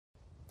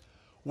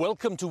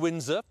Welcome to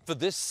Windsor for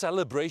this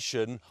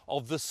celebration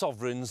of the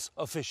Sovereign's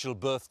official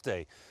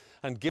birthday.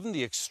 And given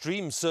the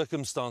extreme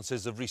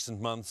circumstances of recent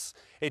months,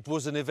 it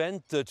was an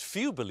event that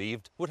few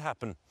believed would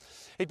happen.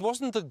 It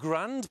wasn't the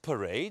grand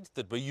parade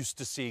that we're used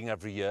to seeing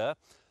every year,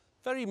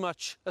 very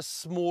much a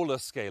smaller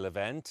scale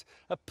event,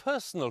 a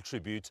personal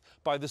tribute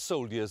by the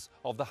soldiers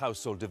of the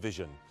Household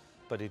Division.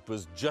 But it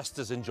was just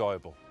as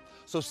enjoyable.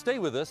 So stay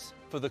with us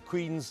for the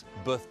Queen's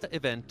birthday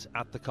event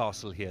at the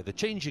castle here, the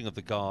changing of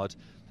the guard,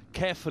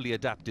 carefully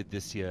adapted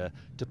this year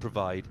to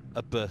provide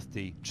a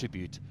birthday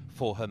tribute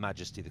for Her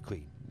Majesty the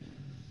Queen.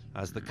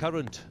 As the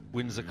current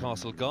Windsor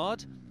Castle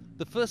Guard,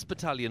 the 1st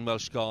Battalion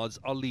Welsh Guards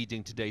are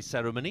leading today's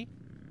ceremony.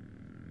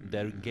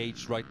 They're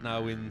engaged right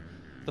now in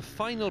the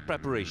final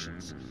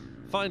preparations,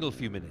 final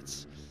few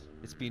minutes.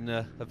 It's been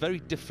a very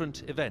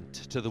different event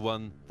to the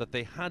one that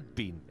they had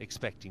been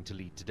expecting to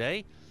lead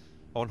today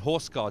on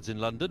Horse Guards in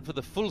London for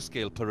the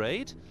full-scale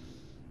parade.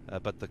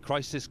 But the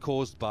crisis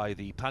caused by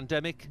the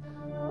pandemic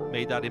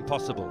made that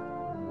impossible.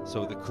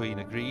 So the Queen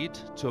agreed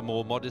to a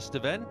more modest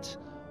event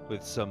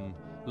with some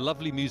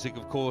lovely music,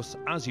 of course,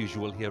 as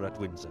usual here at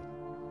Windsor.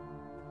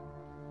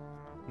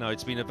 Now,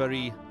 it's been a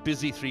very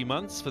busy 3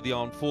 months for the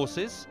armed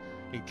forces,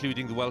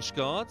 including the Welsh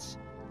Guards,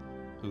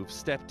 who've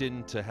stepped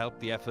in to help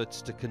the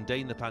efforts to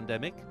contain the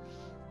pandemic.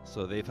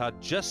 So they've had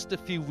just a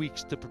few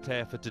weeks to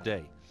prepare for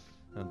today.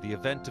 And the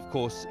event, of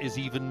course, is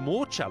even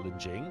more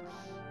challenging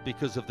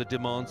because of the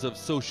demands of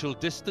social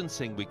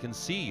distancing. We can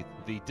see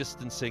the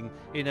distancing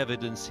in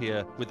evidence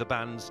here with the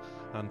bands,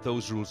 and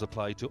those rules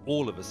apply to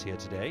all of us here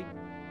today.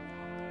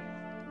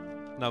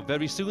 Now,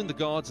 very soon the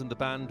guards and the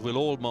band will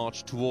all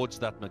march towards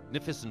that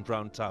magnificent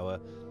round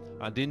tower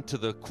and into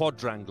the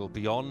quadrangle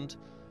beyond.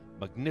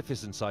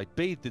 Magnificent sight,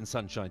 bathed in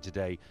sunshine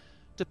today,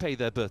 to pay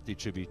their birthday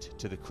tribute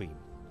to the Queen.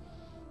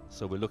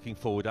 So we're looking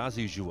forward, as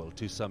usual,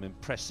 to some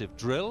impressive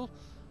drill,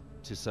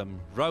 to some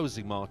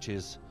rousing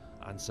marches,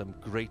 and some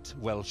great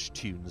Welsh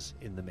tunes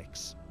in the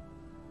mix.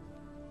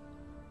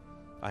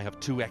 I have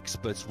 2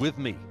 experts with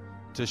me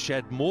to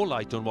shed more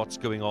light on what's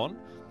going on,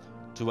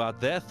 to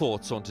add their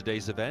thoughts on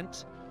today's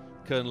event.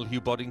 Colonel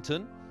Hugh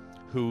Boddington,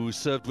 who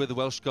served with the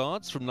Welsh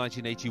Guards from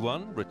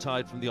 1981,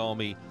 retired from the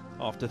Army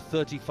after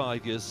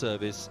 35 years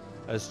service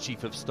as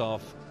Chief of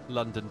Staff,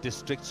 London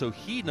District, so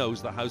he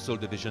knows the Household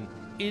Division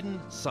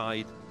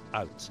inside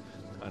out.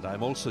 And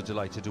I'm also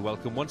delighted to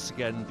welcome once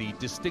again the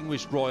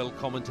distinguished royal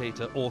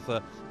commentator,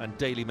 author and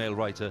Daily Mail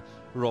writer,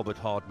 Robert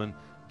Hardman.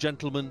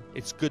 Gentlemen,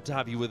 it's good to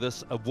have you with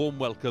us. A warm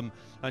welcome.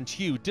 And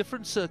Hugh,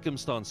 different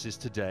circumstances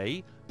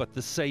today, but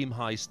the same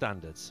high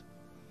standards.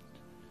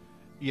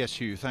 Yes,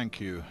 Hugh,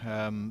 thank you.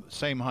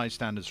 Same high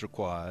standards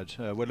required.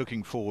 We're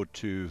looking forward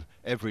to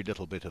every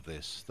little bit of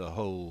this, the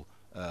whole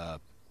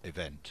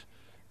event.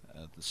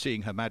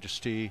 Seeing Her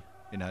Majesty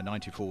in her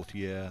 94th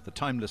year, the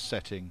timeless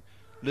setting,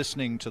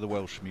 listening to the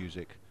Welsh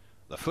music,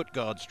 the Foot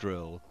Guards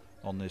drill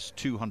on this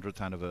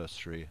 200th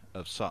anniversary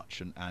of such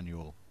an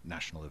annual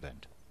national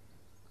event.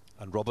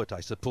 And Robert, I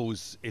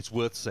suppose it's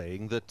worth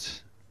saying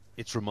that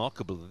it's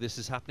remarkable that this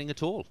is happening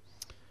at all.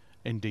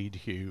 Indeed,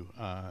 Hugh.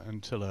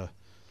 Until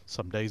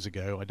some days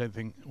ago, I don't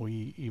think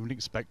we even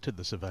expected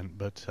this event,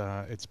 but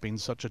it's been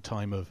such a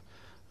time of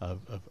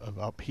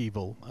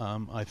upheaval.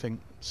 I think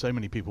so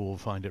many people will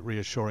find it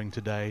reassuring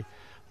today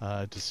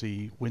to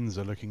see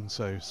Windsor looking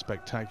so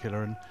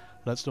spectacular, and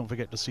let's not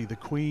forget to see the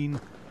Queen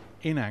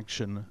in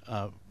action,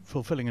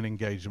 fulfilling an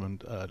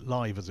engagement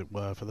live, as it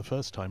were, for the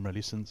first time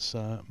really since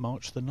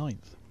March the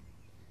 9th.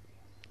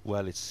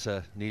 Well, it's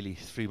nearly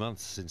 3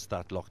 months since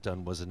that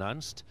lockdown was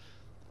announced,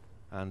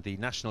 and the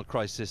national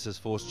crisis has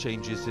forced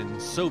changes in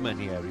so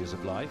many areas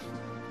of life.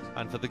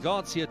 And for the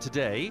Guards here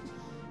today,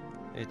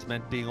 it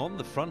meant being on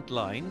the front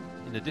line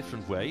in a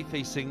different way,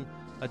 facing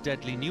a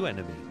deadly new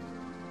enemy.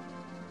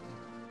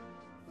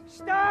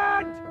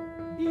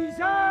 Stand!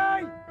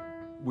 Easy!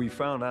 We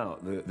found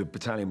out that the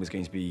battalion was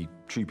going to be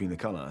trooping the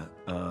colour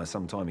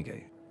some time ago.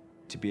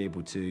 To be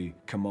able to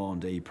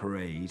command a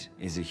parade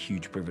is a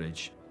huge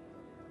privilege.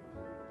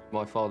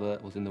 My father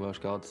was in the Welsh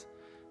Guards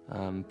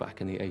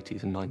back in the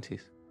 80s and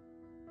 90s.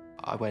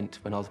 I went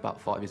when I was about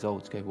 5 years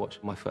old to go watch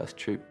my first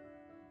troop.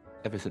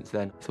 Ever since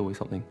then, it's always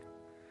something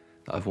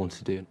that I've wanted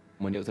to do.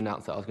 When it was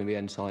announced that I was going to be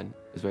ensign,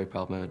 it was a very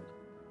proud moment.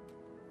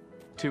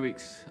 2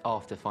 weeks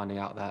after finding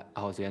out that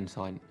I was the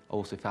ensign, I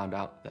also found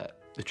out that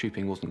the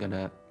trooping wasn't going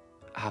to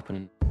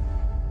happen.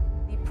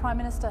 The Prime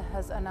Minister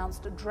has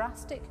announced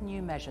drastic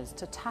new measures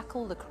to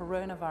tackle the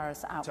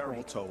coronavirus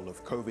outbreak. The terrible toll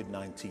of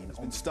COVID-19 has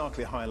been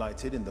starkly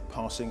highlighted in the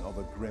passing of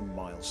a grim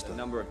milestone. The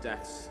number of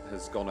deaths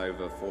has gone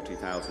over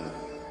 40,000.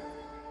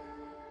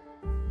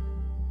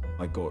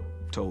 I got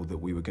told that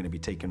we were going to be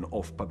taken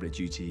off public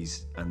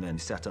duties and then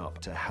set up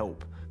to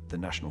help the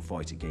national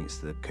fight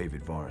against the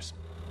COVID virus.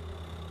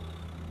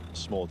 A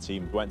small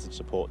team went to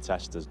support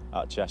testers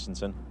at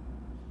Chessington.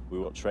 We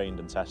were trained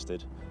and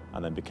tested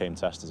and then became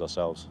testers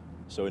ourselves.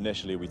 So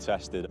initially we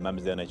tested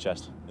members of the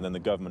NHS, and then the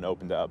government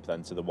opened it up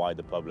then to the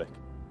wider public.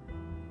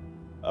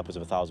 Upwards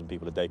of 1,000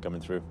 people a day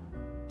coming through.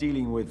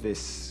 Dealing with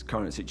this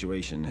current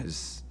situation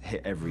has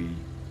hit every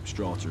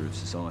strata of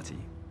society.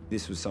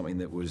 This was something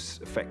that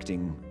was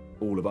affecting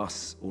all of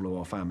us, all of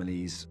our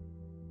families.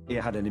 It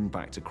had an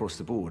impact across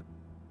the board.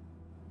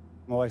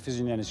 My wife is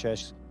in the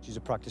NHS. She's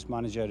a practice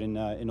manager in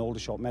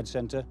Aldershot Med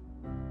Centre.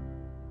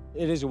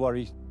 It is a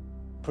worry,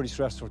 pretty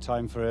stressful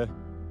time for her.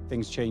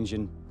 Things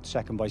changing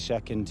second by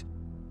second.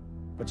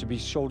 But to be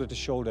shoulder to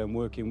shoulder and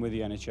working with the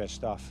NHS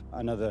staff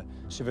and other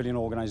civilian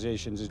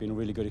organisations has been a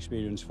really good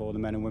experience for the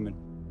men and women.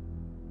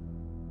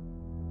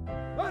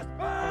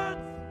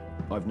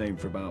 I've known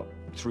for about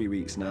 3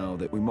 weeks now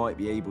that we might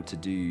be able to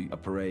do a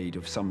parade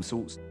of some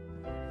sorts.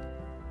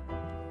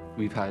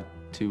 We've had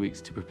 2 weeks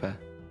to prepare.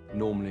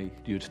 Normally,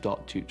 you'd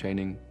start troop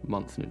training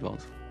months in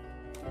advance.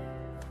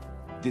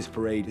 This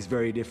parade is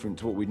very different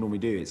to what we'd normally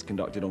do. It's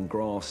conducted on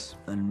grass,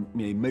 and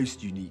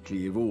most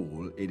uniquely of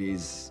all, it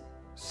is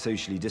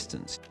socially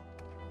distanced.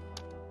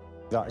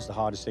 That is the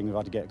hardest thing we've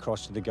had to get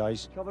across to the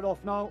guys. Covered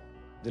off now.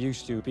 They're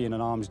used to being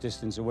an arm's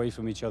distance away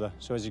from each other.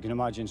 So as you can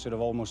imagine, sort of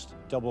almost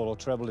double or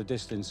treble the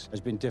distance has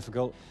been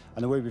difficult.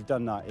 And the way we've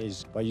done that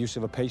is by use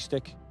of a pace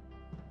stick.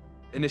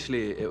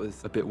 Initially, it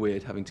was a bit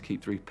weird having to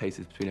keep 3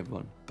 paces between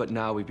everyone. But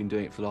now we've been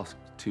doing it for the last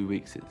 2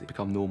 weeks. It's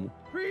become normal.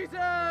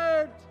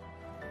 Present!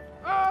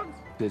 Arms!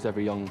 It's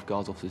every young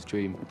Guards officer's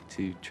dream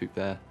to troop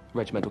their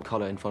regimental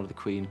colour in front of the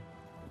Queen.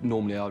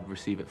 Normally, I would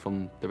receive it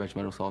from the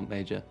regimental sergeant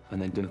major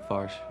and then do the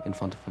flourish in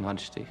front of Her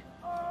Majesty.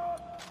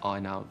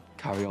 I now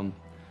carry on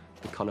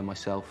the colour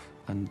myself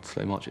and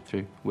slow march it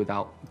through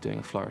without doing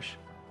a flourish.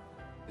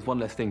 It's one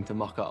less thing to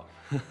muck up.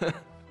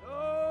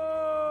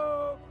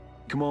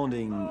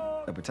 Commanding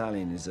a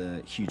battalion is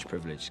a huge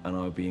privilege, and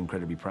I would be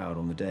incredibly proud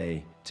on the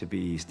day to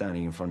be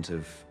standing in front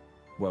of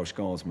Welsh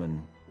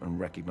Guardsmen and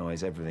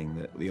recognise everything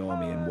that the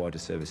Army and wider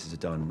services have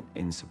done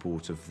in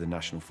support of the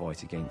national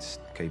fight against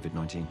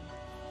COVID-19.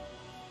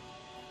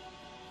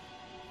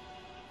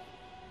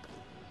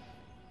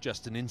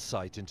 Just an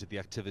insight into the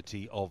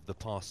activity of the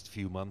past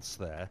few months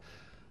there,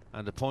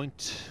 and a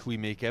point we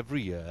make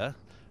every year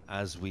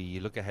as we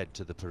look ahead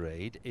to the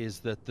parade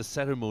is that the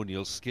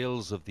ceremonial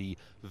skills of the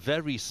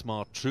very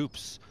smart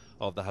troops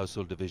of the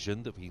Household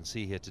Division that we can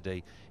see here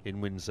today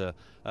in Windsor,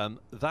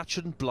 that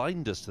shouldn't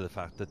blind us to the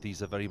fact that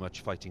these are very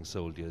much fighting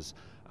soldiers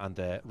and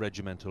their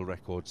regimental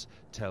records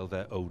tell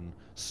their own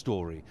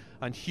story.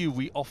 And Hugh,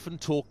 we often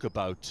talk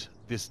about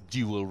this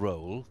dual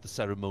role, the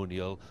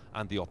ceremonial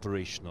and the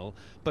operational,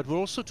 but we're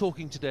also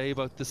talking today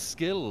about the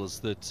skills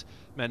that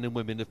men and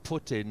women have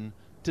put in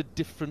to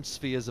different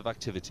spheres of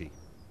activity.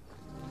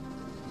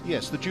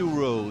 Yes, the dual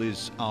role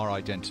is our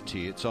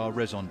identity, it's our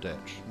raison d'etre.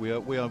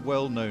 We are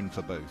well known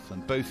for both,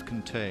 and both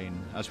contain,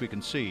 as we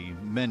can see,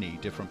 many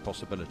different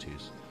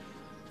possibilities.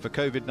 For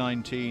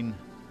COVID-19,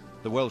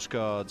 the Welsh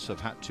Guards have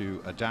had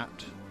to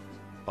adapt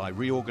by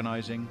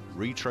reorganising,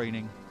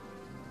 retraining,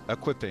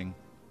 equipping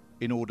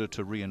in order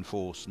to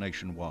reinforce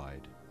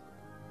nationwide.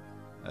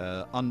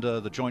 Under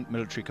the Joint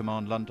Military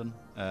Command London,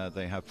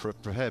 they have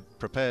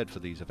prepared for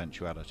these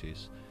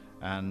eventualities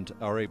and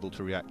are able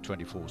to react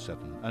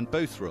 24/7. And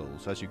both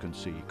roles, as you can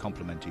see,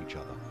 complement each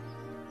other.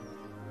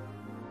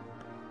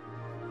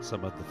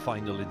 Some of the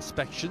final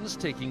inspections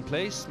taking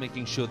place,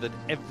 making sure that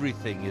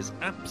everything is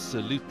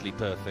absolutely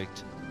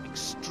perfect,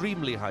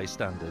 extremely high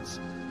standards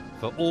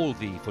for all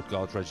the Foot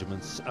Guards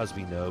regiments, as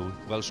we know,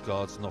 Welsh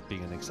Guards not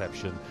being an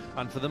exception.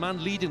 And for the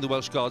man leading the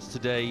Welsh Guards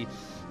today,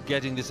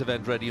 getting this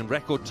event ready in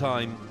record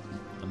time,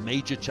 a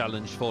major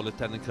challenge for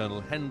Lieutenant Colonel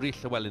Henry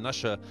Llewellyn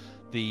Usher,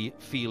 the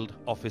field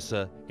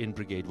officer in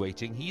brigade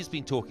waiting. He's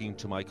been talking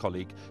to my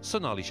colleague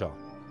Sonali Shah.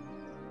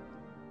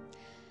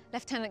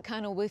 Lieutenant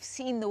Colonel, we've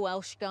seen the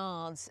Welsh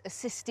Guards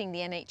assisting the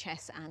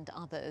NHS and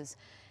others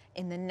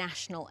in the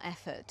national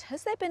effort.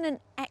 Has there been an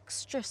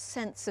extra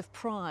sense of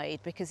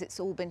pride because it's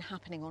all been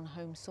happening on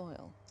home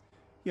soil?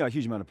 Yeah, a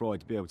huge amount of pride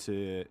to be able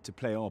to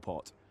play our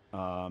part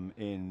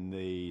in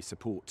the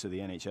support to the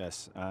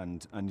NHS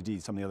and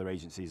indeed some of the other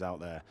agencies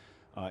out there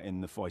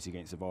in the fight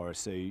against the virus.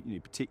 So,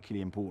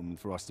 particularly important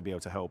for us to be able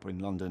to help in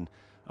London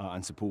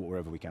and support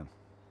wherever we can.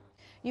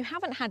 You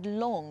haven't had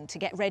long to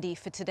get ready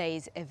for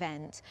today's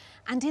event,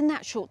 and in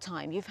that short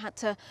time you've had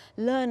to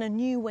learn a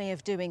new way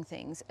of doing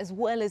things as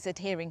well as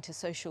adhering to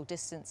social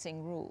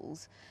distancing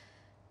rules.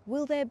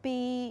 Will there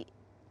be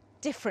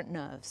different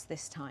nerves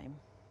this time?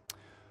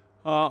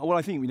 Well,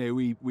 I think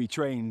we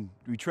train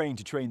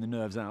to train the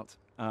nerves out.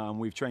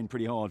 We've trained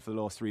pretty hard for the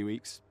last 3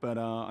 weeks, but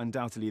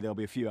undoubtedly there'll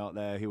be a few out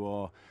there who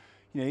are,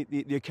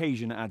 the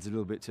occasion adds a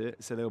little bit to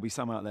it. So there'll be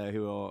some out there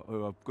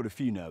who have got a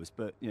few nerves,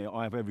 but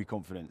I have every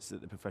confidence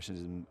that the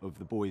professionalism of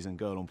the boys and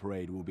girl on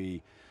parade will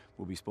be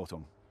spot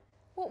on.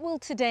 What will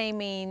today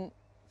mean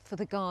for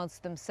the Guards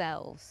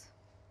themselves?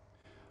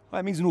 Well,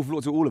 it means an awful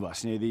lot to all of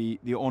us. The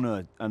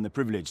honour and the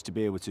privilege to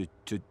be able to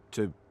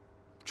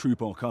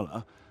troop our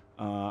colour.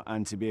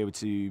 And to be able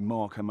to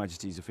mark Her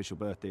Majesty's official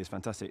birthday is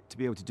fantastic. To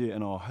be able to do it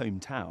in our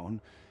hometown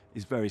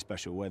is very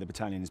special. Where the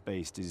battalion is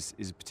based is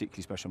a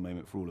particularly special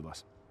moment for all of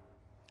us.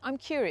 I'm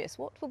curious,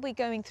 what will be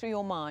going through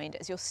your mind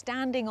as you're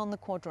standing on the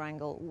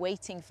quadrangle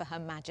waiting for Her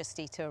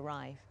Majesty to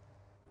arrive?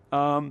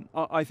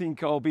 I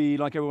think I'll be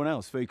like everyone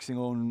else, focusing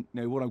on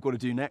what I've got to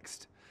do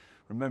next,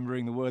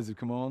 remembering the words of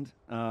command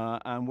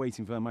and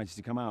waiting for Her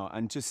Majesty to come out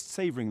and just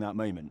savouring that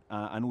moment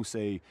and also,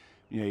 you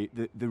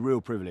know, the real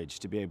privilege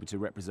to be able to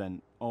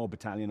represent our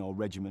battalion, our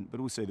regiment,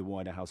 but also the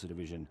wider Household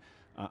Division,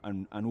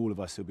 and all of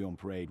us who'll be on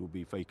parade will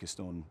be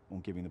focused on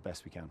giving the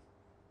best we can.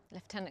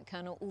 Lieutenant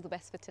Colonel, all the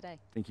best for today.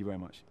 Thank you very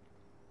much.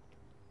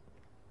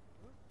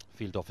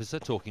 Field officer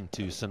talking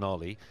to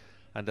Sonali.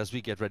 And as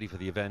we get ready for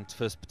the event,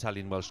 1st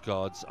Battalion Welsh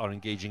Guards are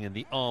engaging in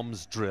the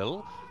arms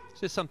drill.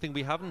 This is something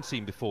we haven't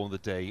seen before on the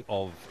day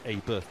of a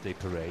birthday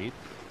parade.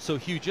 So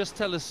Hugh, just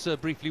tell us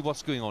briefly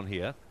what's going on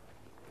here.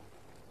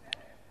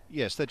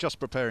 Yes, they're just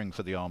preparing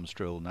for the arms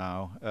drill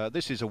now.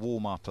 This is a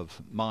warm-up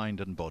of mind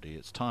and body.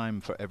 It's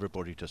time for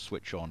everybody to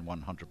switch on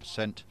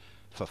 100%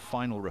 for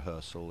final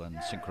rehearsal and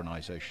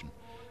synchronisation.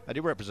 And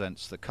it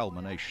represents the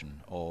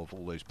culmination of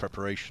all those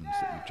preparations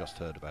that you've just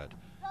heard about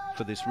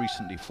for this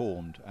recently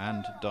formed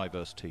and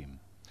diverse team.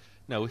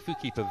 Now, if we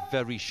keep a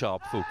very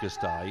sharp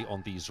focused eye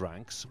on these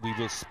ranks, we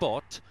will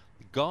spot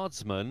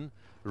Guardsman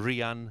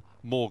Rhian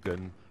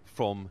Morgan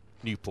from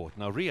Newport.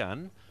 Now,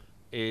 Rhian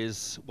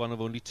is one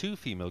of only 2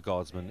 female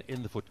guardsmen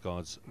in the Foot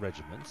Guards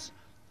regiments,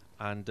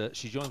 and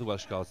she joined the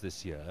Welsh Guards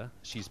this year.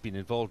 She's been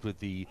involved with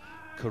the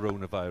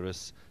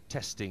coronavirus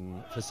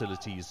testing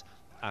facilities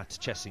at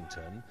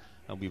Chessington,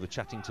 and we were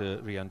chatting to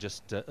Rhian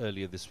just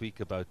earlier this week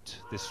about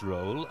this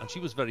role, and she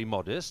was very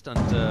modest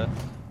and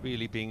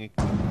really being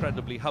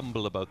incredibly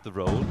humble about the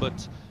role.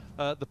 But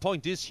the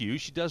point is, Hugh,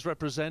 she does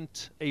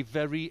represent a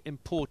very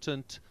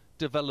important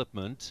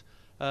development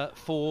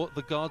for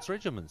the Guards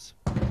regiments.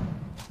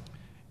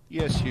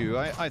 Yes, Hugh,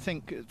 I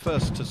think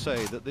first to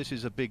say that this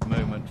is a big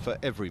moment for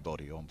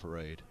everybody on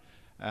parade.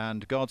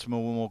 And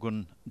Guardsman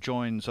Morgan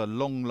joins a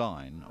long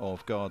line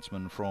of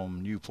guardsmen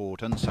from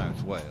Newport and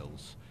South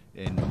Wales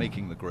in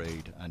making the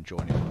grade and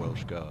joining the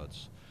Welsh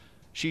Guards.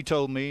 She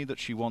told me that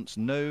she wants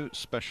no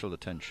special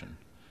attention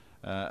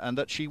and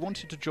that she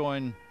wanted to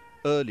join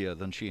earlier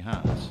than she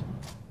has.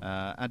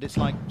 And it's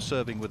like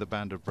serving with a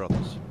band of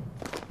brothers.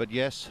 But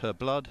yes, her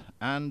blood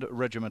and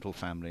regimental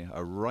family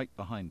are right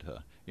behind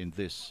her in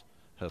this,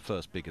 her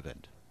first big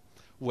event.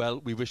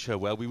 Well, we wish her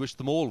well. We wish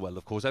them all well,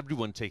 of course,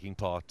 everyone taking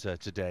part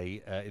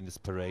today in this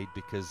parade,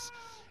 because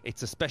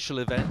it's a special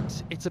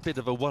event. It's a bit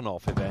of a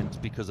one-off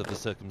event because of the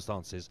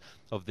circumstances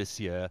of this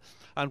year.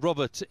 And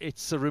Robert,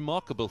 it's a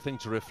remarkable thing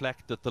to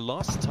reflect that the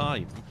last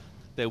time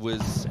there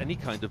was any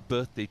kind of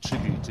birthday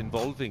tribute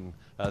involving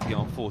the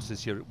armed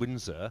forces here at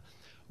Windsor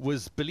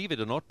was, believe it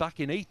or not, back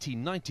in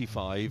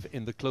 1895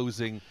 in the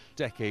closing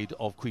decade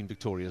of Queen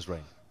Victoria's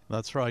reign.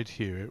 That's right,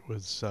 Hugh. It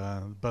was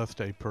the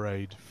birthday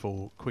parade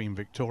for Queen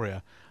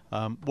Victoria.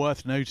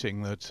 Worth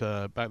noting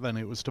that back then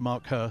it was to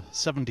mark her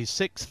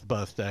 76th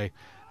birthday,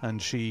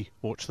 and she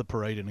watched the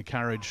parade in a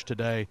carriage.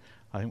 Today,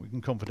 I think we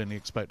can confidently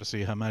expect to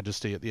see Her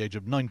Majesty at the age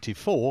of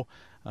 94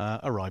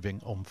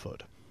 arriving on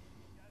foot.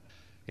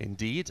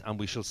 Indeed, and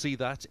we shall see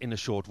that in a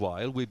short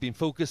while. We've been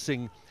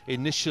focusing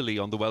initially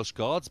on the Welsh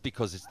Guards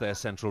because it's their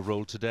central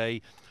role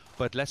today,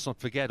 but let's not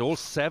forget all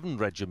 7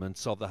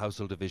 regiments of the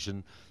Household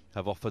Division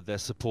have offered their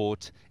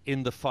support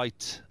in the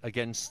fight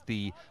against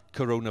the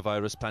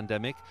coronavirus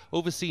pandemic,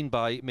 overseen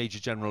by Major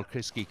General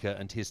Chris Geeker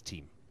and his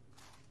team.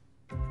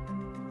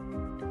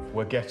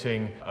 We're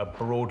getting a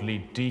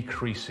broadly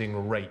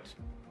decreasing rate.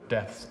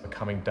 Deaths are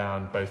coming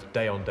down both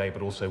day on day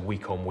but also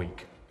week on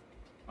week.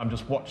 I'm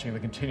just watching the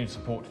continued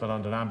support for the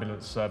London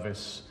Ambulance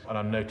Service, and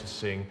I'm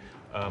noticing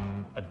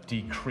a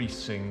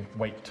decreasing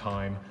wait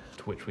time,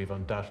 to which we've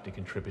undoubtedly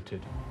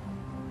contributed.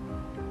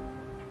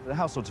 The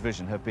Household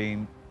Division have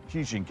been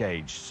hugely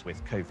engaged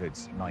with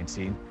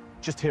COVID-19.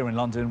 Just here in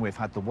London, we've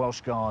had the Welsh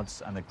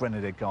Guards and the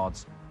Grenadier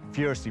Guards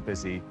furiously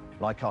busy,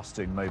 like us,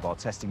 doing mobile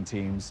testing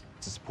teams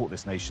to support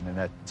this nation in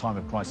their time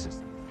of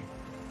crisis.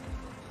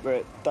 We're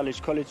at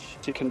Dulwich College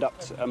to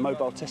conduct a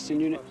mobile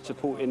testing unit,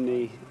 supporting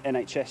the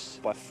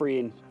NHS by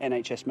freeing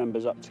NHS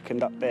members up to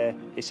conduct their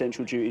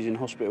essential duties in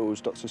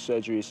hospitals, doctors'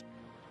 surgeries.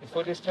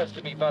 For this test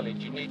to be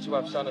valid, you need to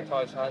have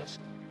sanitised hands.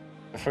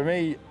 For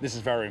me, this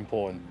is very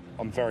important.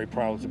 I'm very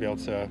proud to be able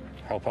to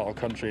help out our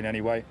country in any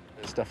way.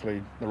 It's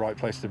definitely the right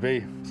place to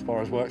be as far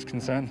as work's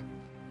concerned.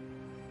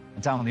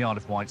 And down on the Isle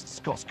of Wight,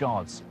 Scots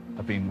Guards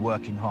have been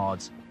working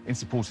hard in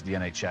support of the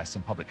NHS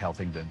and Public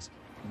Health England.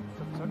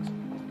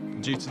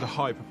 Due to the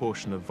high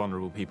proportion of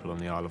vulnerable people on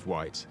the Isle of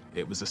Wight,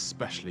 it was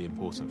especially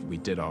important that we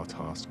did our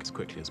task as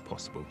quickly as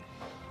possible.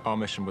 Our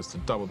mission was to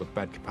double the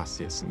bed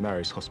capacity at St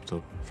Mary's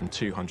Hospital from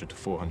 200 to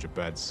 400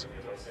 beds.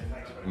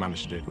 We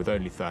managed to do it with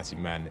only 30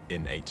 men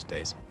in 8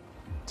 days.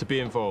 To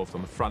be involved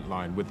on the front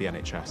line with the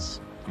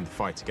NHS and the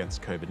fight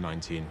against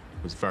COVID-19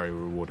 was very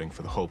rewarding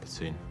for the whole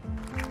platoon.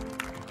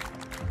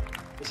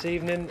 This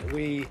evening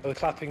we were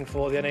clapping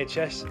for the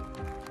NHS.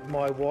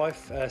 My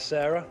wife,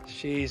 Sarah,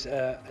 she's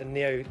a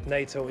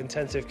neonatal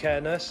intensive care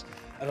nurse,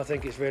 and I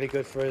think it's really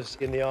good for us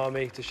in the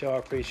Army to show our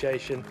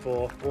appreciation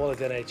for all of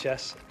the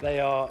NHS. They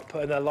are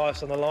putting their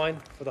lives on the line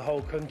for the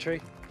whole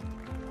country.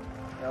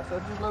 Yeah, so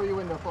just lower your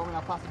window for me,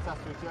 I'll pass the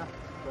test through to you.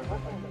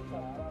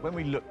 When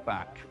we look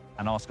back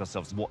and ask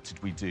ourselves, what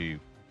did we do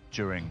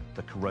during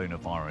the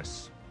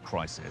coronavirus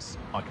crisis,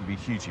 I can be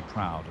hugely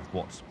proud of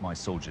what my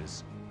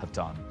soldiers have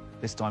done.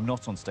 This time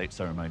not on state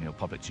ceremonial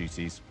public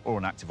duties or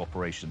on active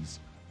operations,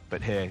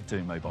 but here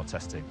doing mobile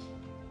testing.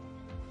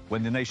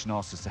 When the nation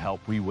asked us to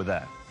help, we were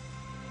there.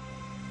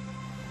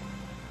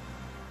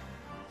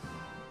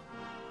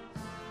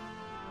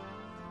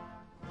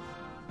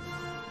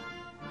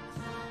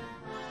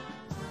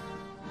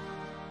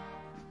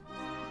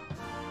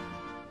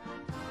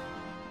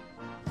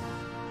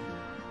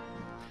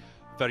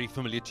 Very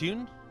familiar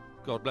tune,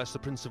 God Bless the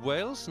Prince of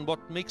Wales, and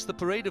what makes the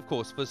parade, of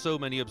course, for so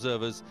many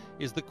observers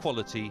is the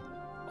quality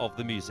of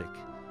the music,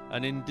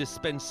 an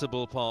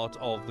indispensable part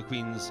of the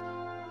Queen's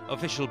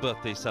official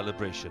birthday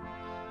celebration.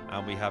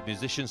 And we have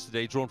musicians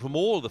today drawn from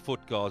all the Foot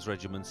Guards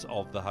regiments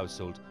of the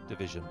Household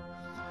Division.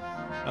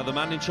 Now, the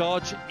man in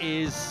charge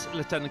is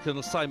Lieutenant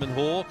Colonel Simon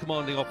Hoare,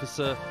 Commanding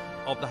Officer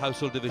of the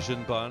Household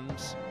Division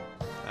Bands.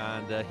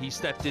 And he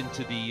stepped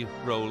into the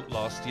role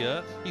last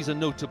year. He's a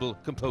notable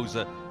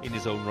composer in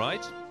his own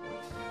right.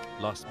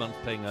 Last month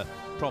playing a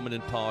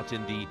prominent part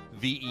in the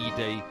VE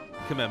Day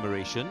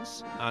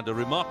commemorations, and a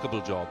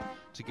remarkable job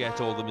to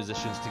get all the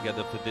musicians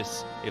together for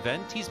this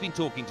event. He's been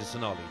talking to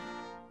Sonali.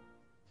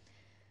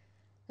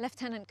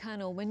 Lieutenant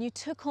Colonel, when you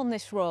took on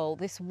this role,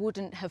 this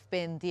wouldn't have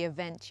been the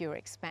event you were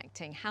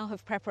expecting. How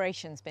have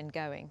preparations been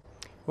going?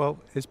 Well,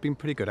 it's been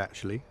pretty good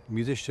actually.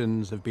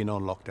 Musicians have been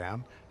on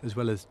lockdown as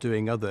well as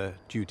doing other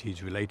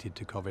duties related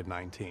to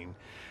COVID-19.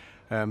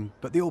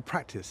 But they all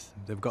practice.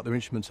 They've got their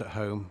instruments at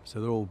home,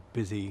 so they're all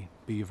busy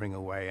beavering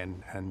away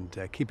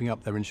and keeping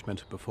up their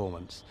instrumental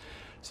performance.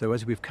 So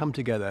as we've come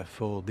together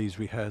for these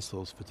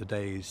rehearsals for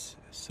today's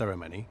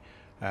ceremony,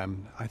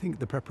 I think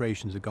the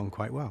preparations have gone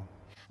quite well.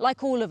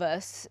 Like all of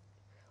us,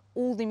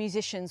 all the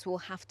musicians will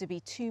have to be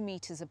 2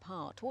 meters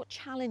apart. What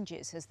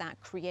challenges has that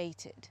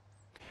created?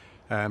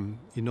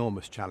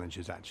 Enormous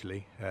challenges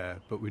actually,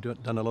 but we've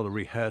done a lot of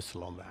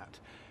rehearsal on that.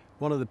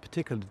 One of the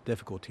particular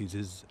difficulties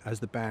is as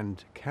the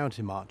band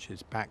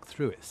counter-marches back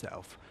through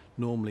itself,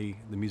 normally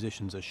the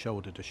musicians are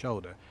shoulder to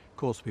shoulder. Of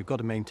course, we've got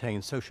to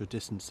maintain social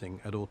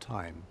distancing at all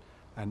time,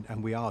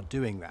 and we are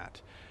doing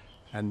that.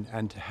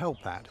 And to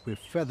help that, we're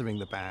feathering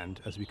the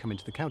band as we come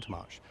into the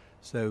counter-march.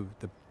 So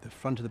the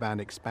front of the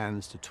band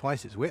expands to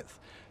twice its width,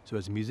 so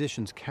as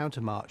musicians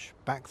counter-march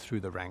back through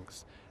the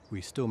ranks,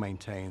 we still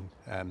maintain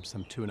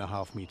some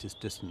 2.5 meters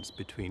distance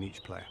between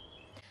each player.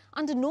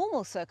 Under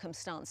normal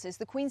circumstances,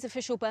 the Queen's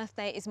official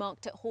birthday is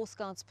marked at Horse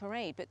Guards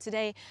Parade, but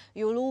today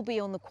you'll all be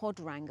on the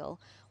quadrangle.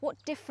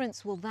 What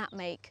difference will that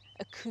make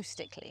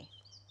acoustically?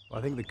 Well,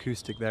 I think the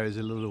acoustic there is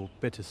a little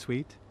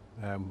bittersweet.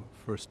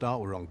 For a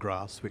start, we're on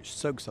grass, which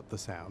soaks up the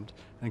sound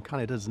and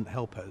kind of doesn't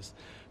help us.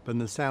 But then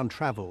the sound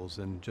travels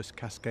and just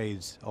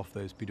cascades off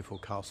those beautiful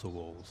castle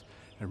walls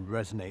and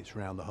resonates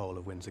around the whole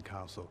of Windsor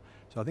Castle.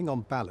 So I think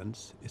on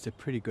balance, it's a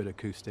pretty good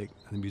acoustic,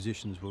 and the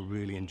musicians will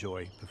really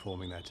enjoy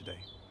performing there today.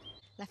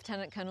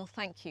 Lieutenant Colonel,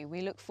 thank you.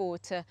 We look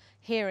forward to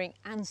hearing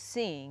and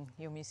seeing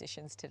your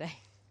musicians today.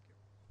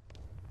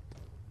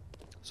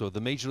 So the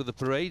Major of the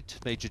parade,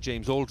 Major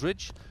James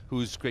Aldridge,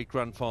 whose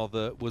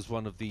great-grandfather was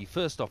one of the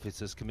first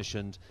officers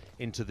commissioned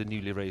into the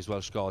newly raised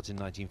Welsh Guards in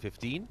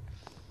 1915.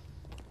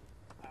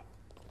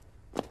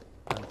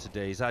 And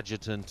today's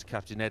adjutant,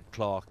 Captain Ed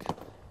Clark,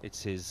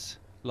 it's his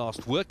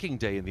last working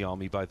day in the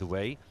army, by the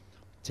way.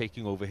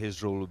 Taking over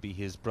his role will be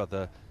his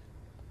brother,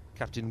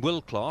 Captain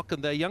Will Clark,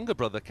 and their younger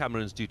brother,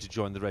 Cameron's due to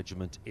join the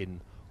regiment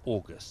in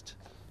August.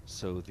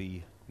 So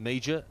the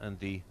Major and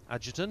the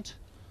adjutant,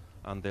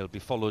 and they'll be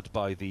followed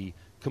by the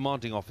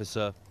commanding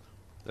officer,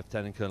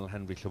 Lieutenant Colonel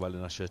Henry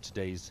Llewellyn Usher,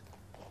 today's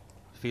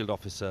field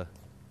officer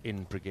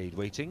in brigade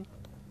waiting.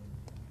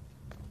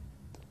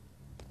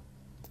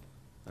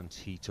 And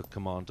he took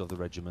command of the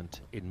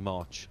regiment in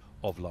March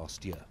of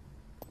last year.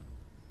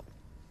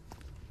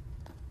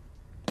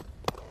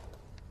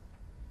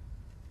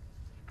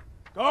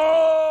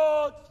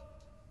 God,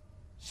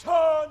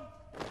 Son,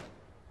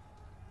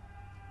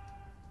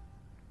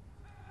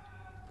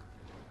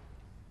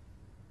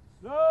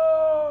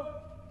 Love,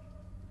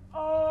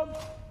 Arms.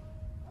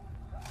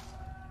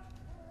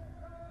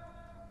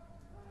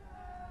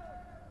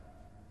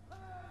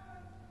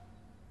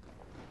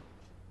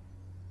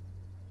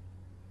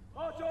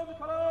 March on the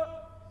colour.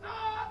 Sir,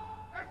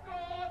 let's go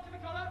on to the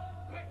colour.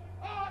 Quick,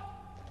 march.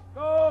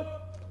 God,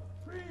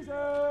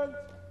 treason,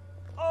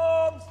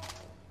 arms.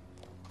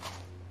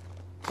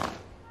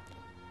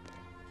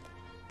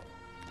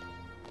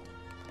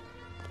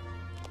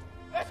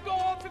 Let's go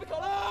on to the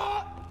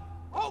colour.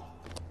 Halt.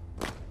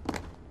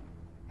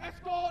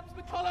 Escort to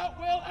the colour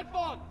will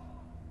advance.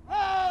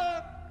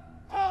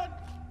 Punch.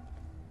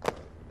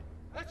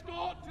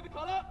 Escort to the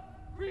colour.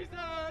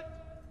 Present.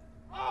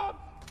 Arms.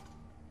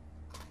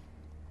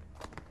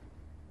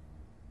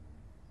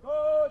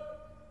 Good.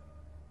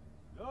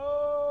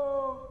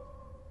 Low.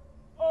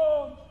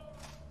 Arms.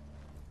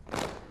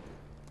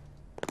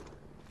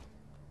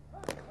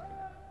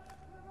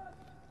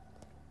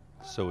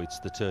 So it's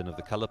the turn of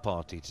the colour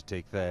party to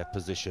take their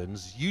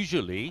positions.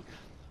 Usually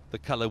the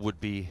colour would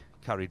be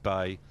carried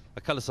by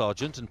a colour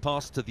sergeant and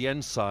passed to the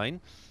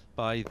ensign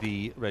by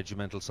the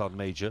Regimental Sergeant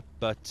Major,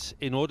 but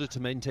in order to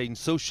maintain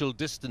social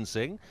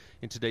distancing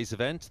in today's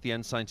event, the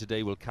ensign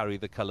today will carry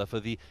the colour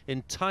for the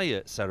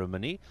entire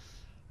ceremony,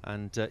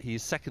 and he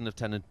is Second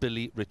Lieutenant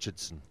Billy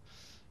Richardson.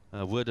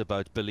 A word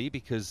about Billy,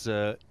 because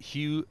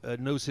Hugh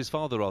knows his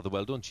father rather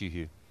well, don't you,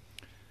 Hugh?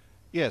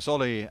 Yes,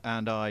 Ollie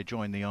and I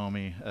joined the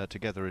Army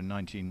together in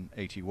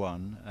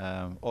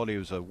 1981. Ollie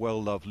was a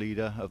well-loved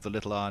leader of the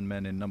Little Iron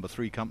Men in No.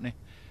 3 Company.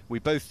 We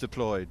both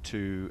deployed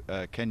to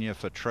Kenya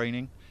for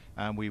training,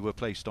 and we were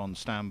placed on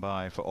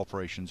standby for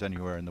operations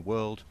anywhere in the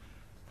world,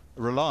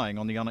 relying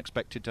on the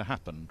unexpected to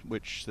happen,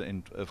 which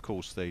of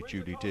course they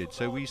duly did.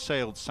 So we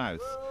sailed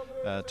south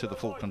to the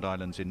Falkland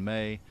Islands in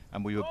May,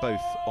 and we were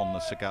both on the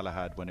Sir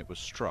Galahad when it was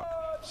struck,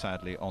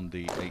 sadly on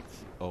the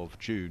 8th of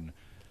June.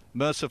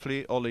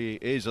 Mercifully, Ollie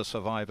is a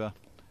survivor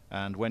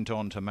and went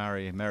on to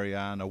marry Mary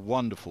Ann, a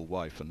wonderful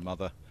wife and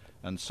mother,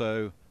 and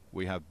so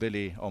we have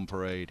Billy on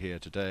parade here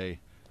today,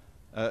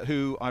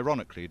 who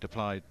ironically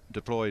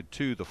deployed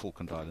to the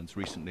Falkland Islands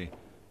recently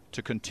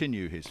to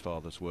continue his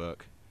father's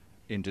work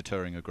in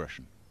deterring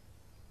aggression.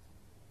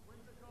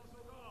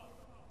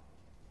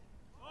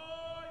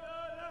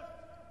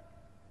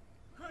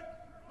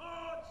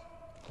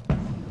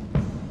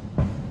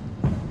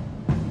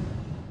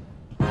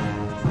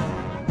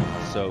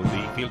 So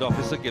the field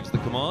officer gives the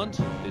command.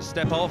 They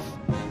step off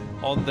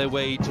on their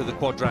way to the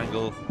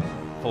quadrangle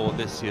for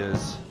this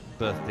year's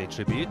birthday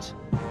tribute.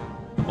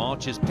 The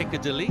march is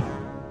Piccadilly,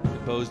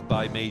 composed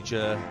by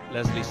Major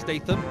Leslie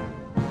Statham.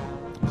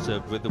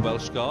 Served with the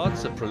Welsh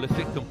Guards, a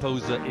prolific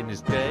composer in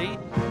his day.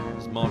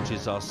 His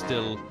marches are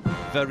still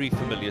very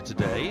familiar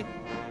today.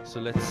 So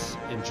let's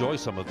enjoy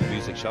some of the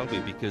music, shall we?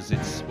 Because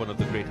it's one of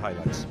the great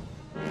highlights.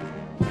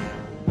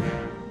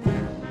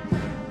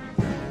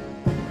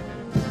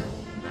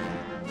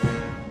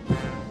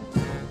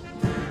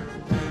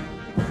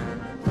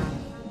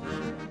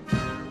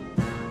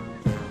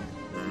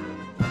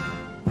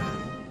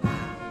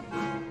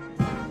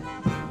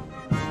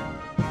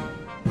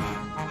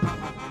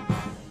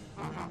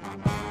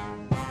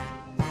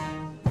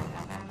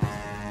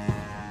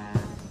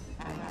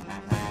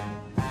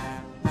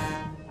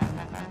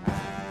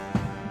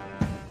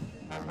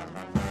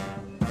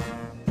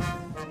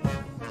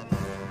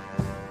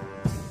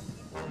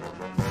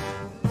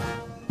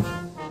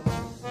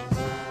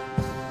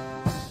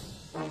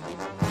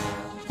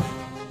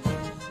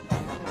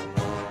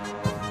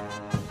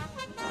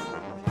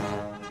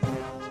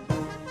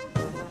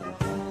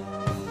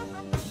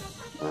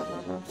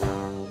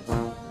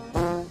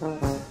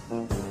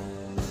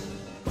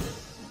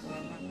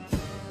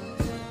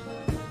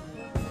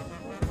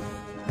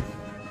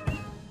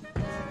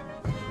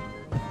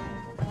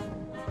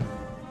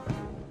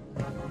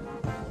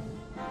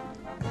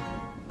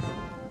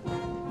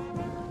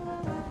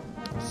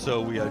 So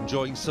we are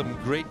enjoying some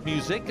great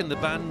music, and the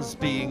band's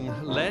being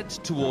led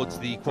towards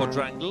the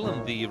quadrangle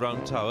and the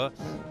round tower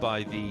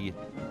by the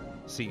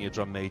senior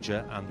drum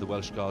major and the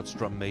Welsh Guards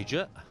drum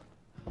major.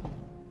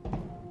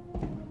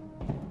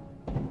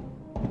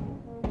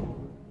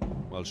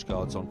 Welsh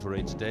Guards on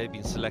parade today have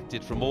been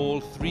selected from all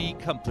 3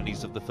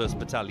 companies of the 1st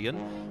Battalion,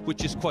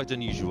 which is quite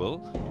unusual.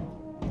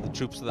 The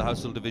troops of the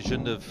Household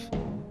Division have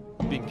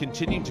been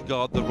continuing to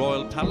guard the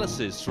royal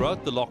palaces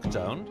throughout the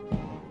lockdown,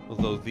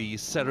 although the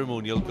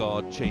ceremonial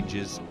guard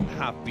changes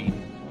have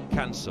been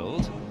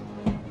cancelled.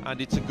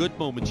 And it's a good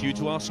moment, Hugh,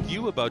 to ask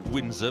you about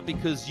Windsor,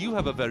 because you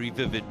have a very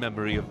vivid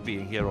memory of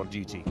being here on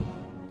duty.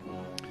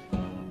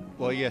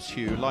 Well, yes,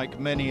 Hugh,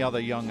 like many other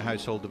young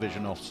Household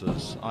Division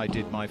officers, I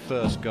did my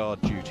first guard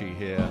duty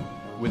here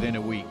within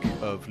a week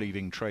of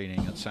leaving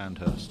training at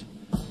Sandhurst.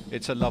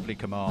 It's a lovely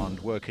command,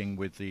 working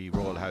with the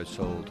Royal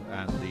Household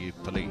and the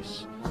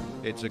police.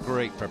 It's a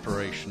great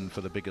preparation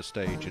for the bigger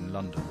stage in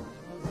London.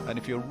 And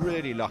if you're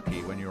really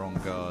lucky when you're on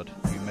guard,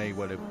 you may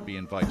well be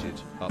invited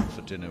up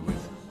for dinner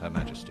with Her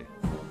Majesty.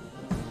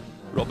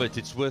 Robert,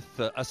 it's worth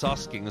us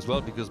asking as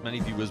well, because many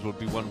viewers will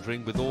be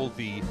wondering, with all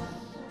the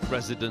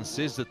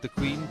residences that the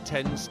Queen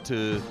tends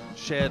to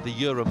share the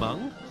year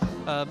among,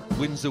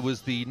 Windsor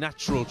was the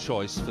natural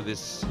choice for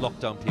this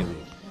lockdown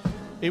period.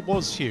 It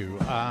was, Hugh.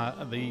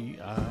 The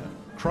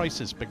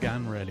crisis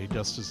began really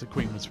just as the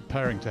Queen was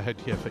preparing to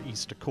head here for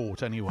Easter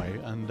Court anyway,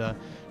 and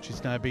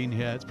she's now been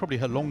here. It's probably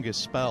her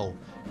longest spell,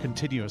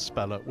 continuous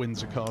spell at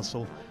Windsor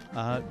Castle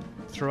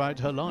throughout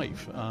her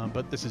life,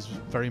 but this is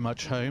very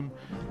much home.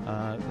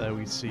 There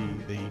we see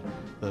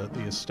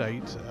the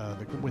estate,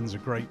 the Windsor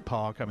Great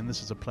Park. I mean,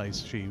 this is a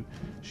place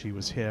she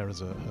was here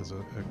as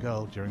a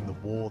girl during the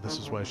war. This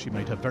is where she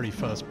made her very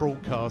first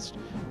broadcast,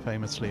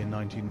 famously in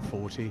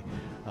 1940.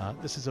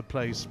 This is a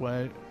place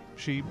where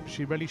she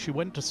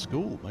went to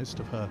school. Most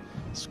of her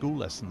school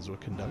lessons were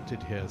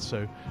conducted here,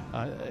 so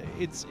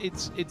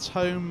it's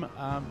home,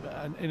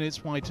 and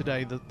it's why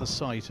today the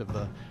sight of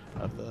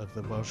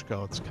the Welsh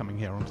Guards coming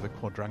here onto the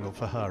quadrangle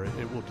for her,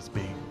 it will just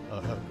be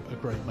a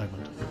great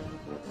moment.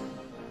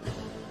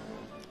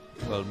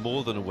 Well,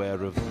 more than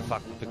aware of the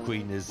fact that the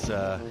Queen is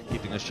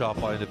keeping a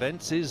sharp eye on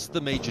events is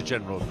the Major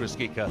General, Chris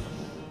Gicker,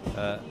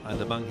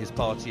 and among his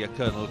party are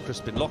Colonel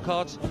Crispin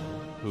Lockhart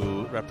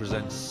who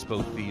represents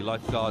both the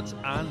Lifeguards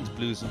and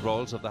Blues and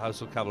Royals of the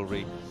Household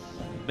Cavalry.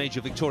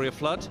 Major Victoria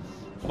Flood,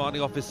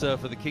 commanding officer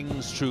for the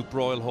King's Troop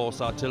Royal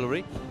Horse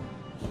Artillery.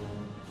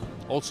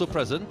 Also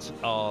present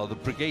are the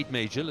Brigade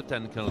Major,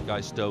 Lieutenant Colonel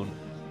Guy Stone,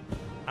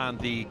 and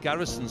the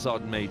Garrison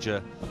Sergeant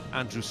Major,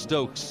 Andrew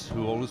Stokes,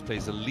 who always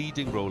plays a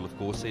leading role, of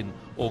course, in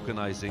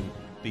organising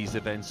these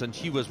events. And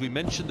Hugh, as we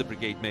mentioned, the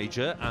Brigade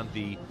Major and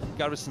the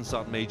Garrison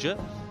Sergeant Major,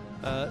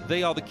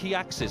 they are the key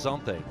axes,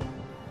 aren't they?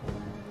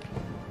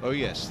 Oh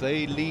yes,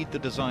 they lead the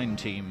design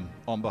team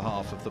on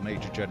behalf of the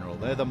Major General.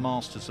 They're the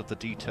masters of the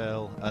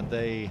detail, and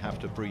they have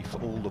to brief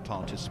all the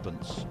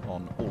participants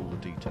on all the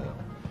detail.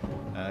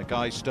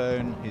 Guy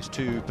Stone, his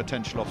two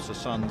potential officer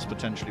sons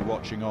potentially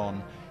watching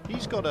on,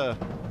 he's got a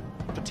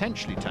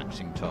potentially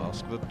taxing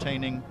task of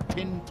obtaining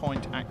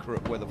pinpoint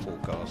accurate weather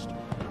forecast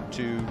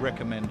to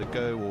recommend a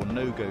go or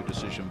no-go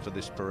decision for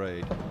this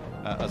parade,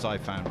 as I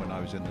found when I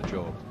was in the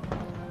job.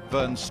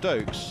 Vern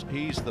Stokes,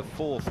 he's the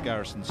 4th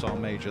Garrison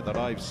Sergeant Major that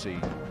I've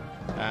seen,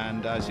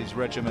 and as his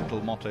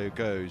regimental motto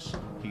goes,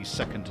 he's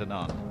second to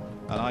none,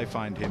 and I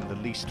find him the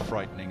least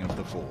frightening of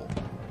the 4.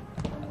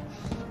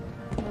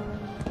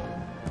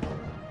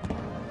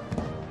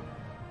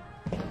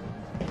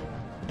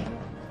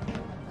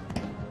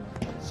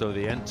 So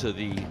they enter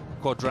the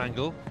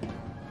quadrangle.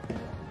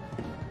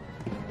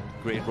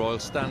 Great Royal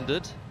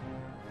Standard,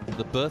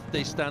 the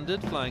Birthday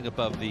Standard flying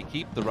above the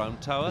keep, the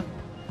Round Tower,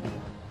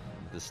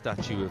 the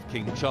statue of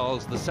King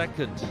Charles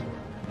II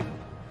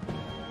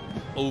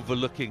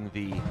overlooking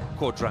the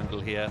quadrangle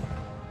here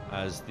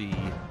as the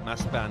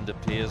mass band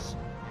appears.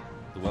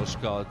 The Welsh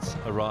Guards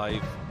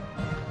arrive.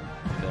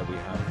 There we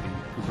have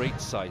the great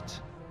sight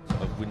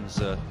of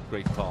Windsor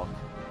Great Park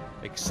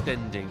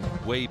extending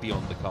way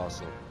beyond the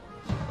castle.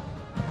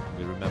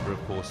 We remember,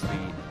 of course,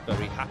 the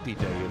very happy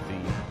day of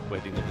the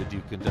wedding of the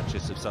Duke and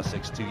Duchess of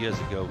Sussex 2 years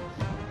ago,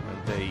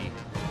 when they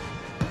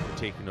were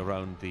taken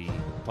around the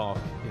park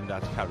in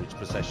that carriage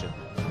procession.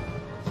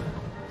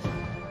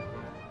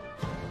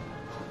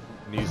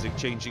 Music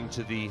changing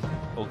to the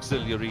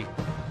Auxiliary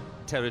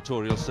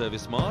Territorial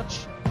Service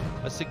March,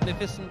 a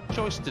significant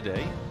choice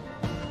today,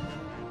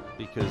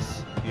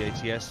 because the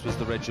ATS was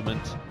the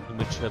regiment in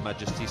which Her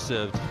Majesty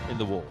served in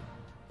the war.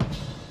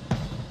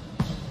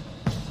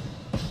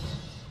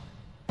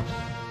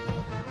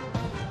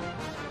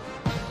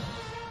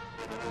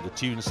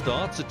 Tune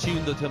starts, a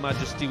tune that Her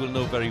Majesty will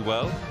know very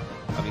well,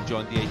 having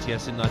joined the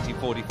ATS in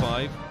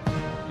 1945,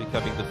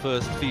 becoming the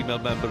first female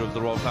member of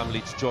the royal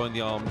family to join the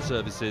armed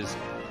services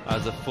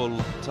as a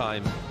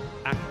full-time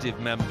active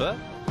member.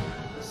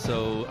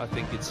 So I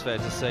think it's fair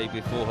to say,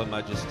 before Her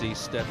Majesty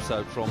steps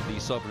out from the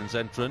Sovereign's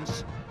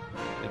entrance,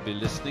 they'll be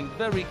listening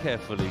very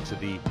carefully to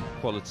the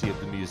quality of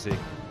the music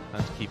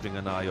and keeping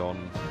an eye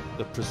on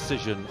the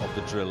precision of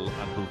the drill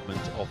and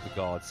movement of the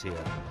guards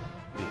here,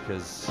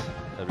 because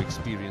their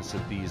experience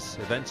at these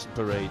events and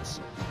parades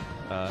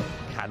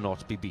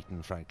cannot be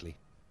beaten, frankly.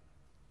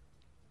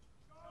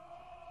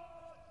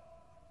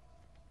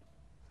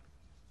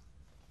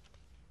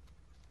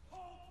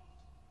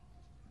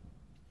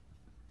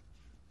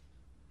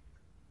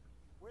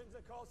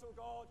 Windsor Castle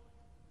Guard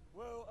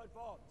will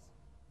advance.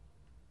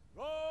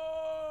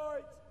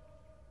 Right!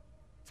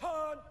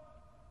 Turn!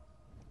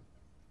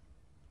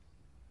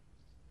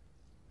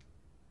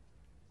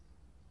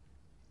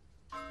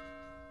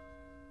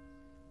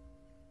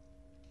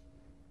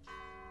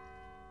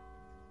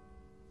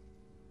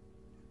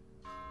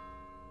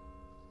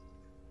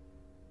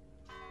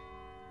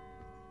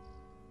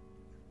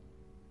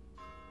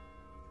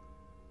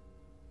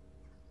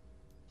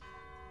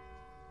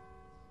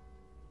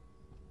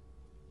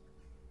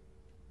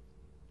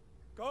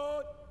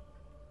 Good.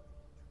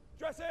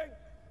 Dressing.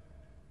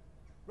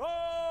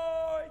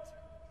 Right.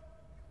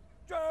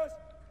 Dress.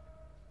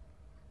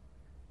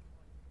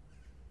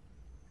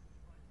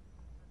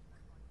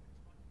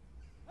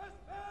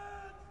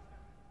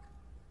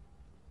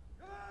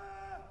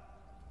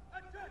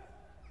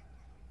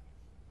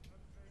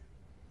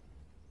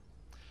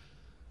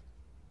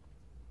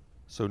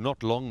 So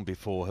not long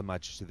before Her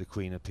Majesty the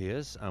Queen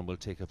appears and will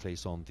take her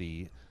place on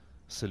the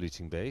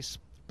saluting base.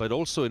 But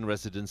also in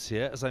residence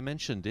here, as I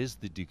mentioned, is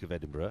the Duke of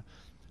Edinburgh,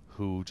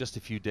 who just a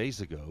few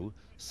days ago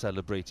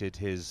celebrated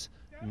his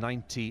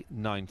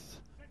 99th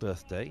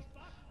birthday.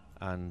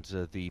 And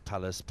the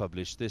palace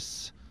published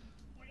this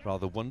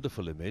rather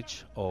wonderful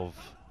image of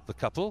the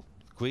couple,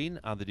 the Queen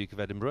and the Duke of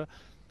Edinburgh.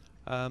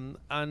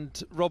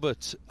 And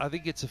Robert, I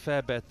think it's a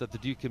fair bet that the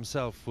Duke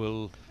himself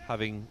will,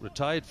 having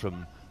retired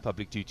from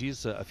public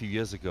duties a few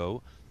years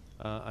ago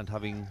and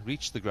having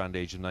reached the grand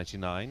age of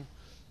 99,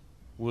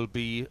 will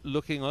be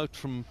looking out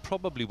from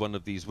probably one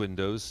of these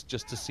windows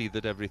just to see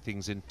that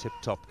everything's in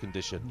tip-top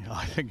condition. Yeah,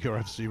 I think you're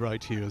absolutely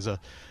right, Hugh. As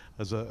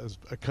a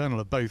colonel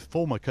of both,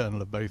 former colonel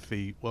of both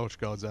the Welsh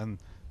Guards and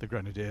the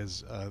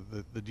Grenadiers,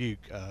 the Duke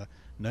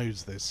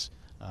knows this,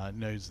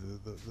 knows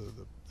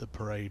the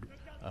parade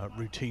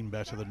routine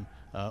better than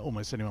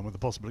almost anyone, with the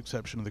possible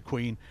exception of the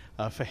Queen.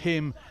 For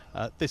him,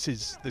 this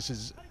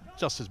is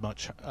just as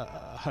much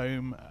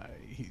home.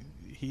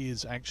 he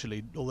is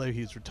actually, although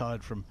he's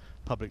retired from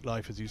public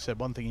life, as you said,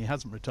 one thing he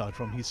hasn't retired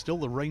from, he's still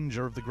the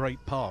ranger of the Great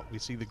Park. We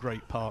see the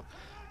Great Park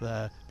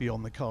there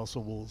beyond the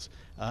castle walls.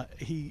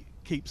 He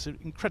keeps an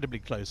incredibly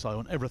close eye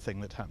on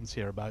everything that happens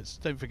hereabouts.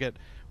 Don't forget,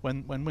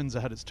 when Windsor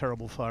had its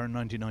terrible fire in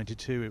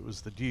 1992, it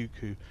was the Duke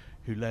who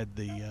led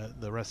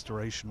the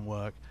restoration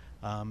work.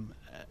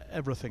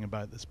 Everything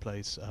about this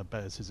place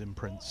bears his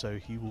imprint, so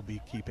he will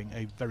be keeping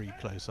a very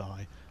close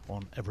eye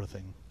on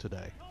everything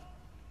today.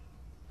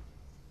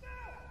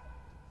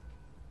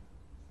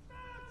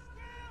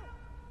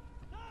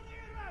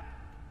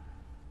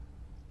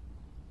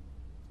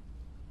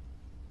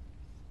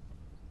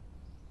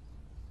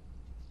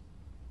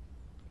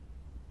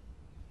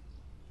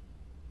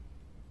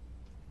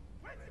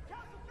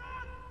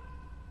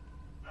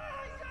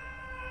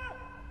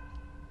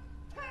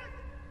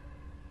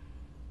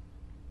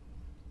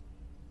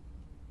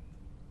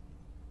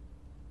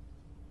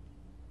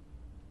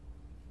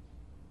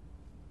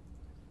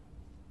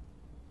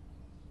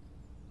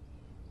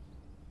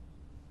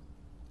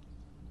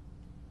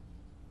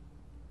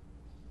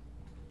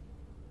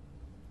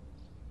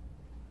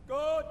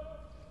 Good.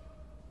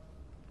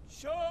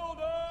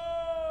 Shoulder.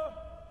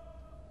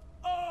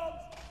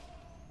 Arms.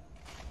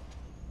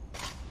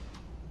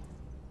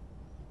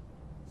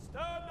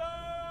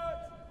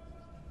 Standard.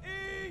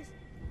 Ease.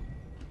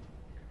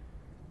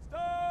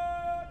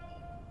 Stand.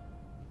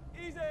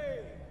 Easy.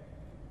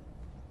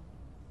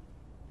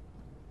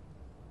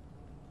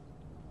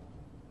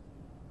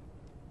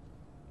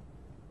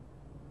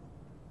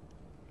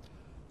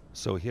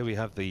 So here we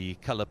have the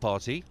colour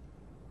party,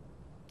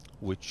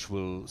 which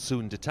will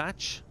soon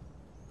detach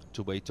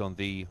to wait on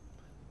the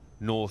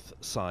north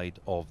side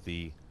of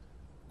the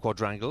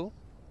quadrangle.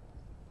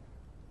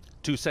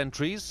 Two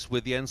sentries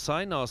with the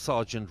ensign are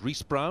Sergeant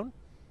Rhys Brown,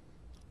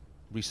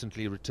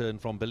 recently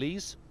returned from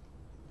Belize,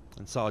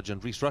 and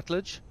Sergeant Rhys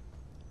Rutledge,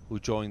 who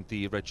joined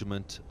the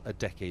regiment a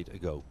decade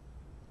ago.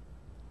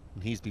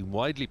 And he's been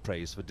widely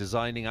praised for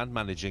designing and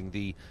managing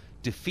the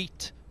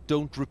Defeat,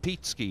 Don't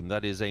Repeat scheme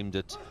that is aimed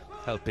at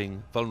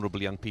helping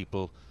vulnerable young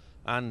people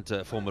and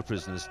former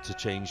prisoners to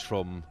change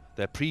from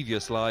their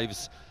previous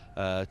lives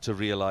to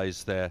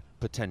realise their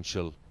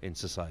potential in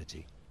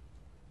society.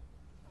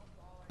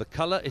 The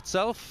colour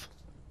itself,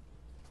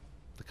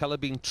 the colour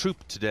being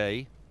trooped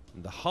today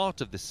in the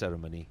heart of this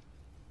ceremony,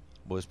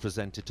 was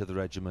presented to the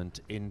regiment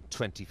in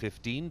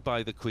 2015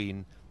 by the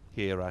Queen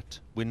here at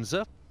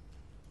Windsor.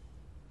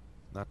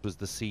 That was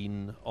the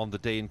scene on the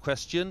day in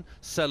question,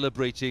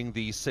 celebrating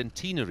the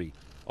centenary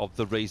of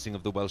the raising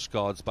of the Welsh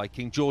Guards by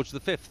King George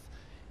V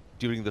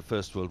during the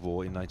First World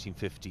War in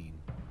 1915.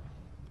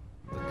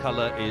 The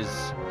colour is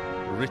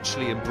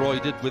richly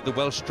embroidered with the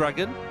Welsh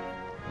dragon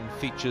and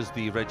features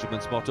the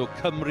regiment's motto,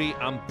 Cymru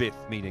am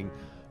byth, meaning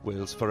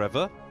Wales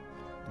forever,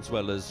 as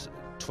well as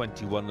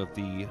 21 of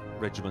the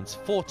regiment's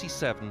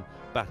 47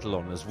 battle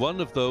honours. One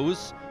of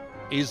those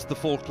is the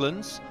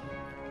Falklands,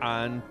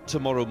 and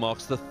tomorrow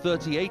marks the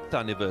 38th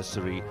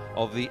anniversary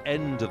of the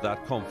end of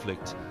that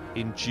conflict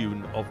in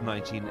June of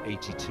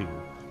 1982.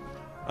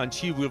 And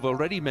Hugh, we've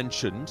already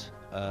mentioned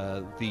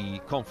the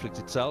conflict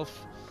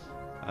itself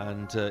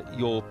and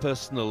your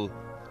personal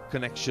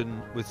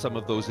connection with some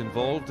of those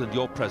involved and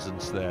your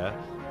presence there.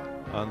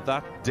 And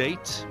that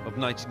date of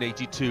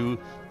 1982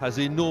 has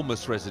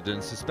enormous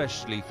resonance,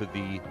 especially for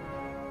the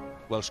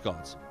Welsh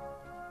Guards.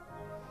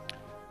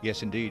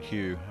 Yes, indeed,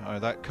 Hugh.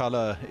 That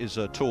colour is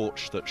a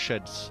torch that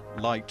sheds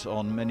light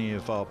on many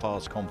of our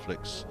past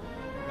conflicts.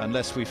 And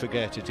lest we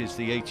forget, it is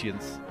the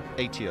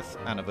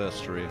 80th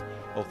anniversary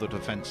of the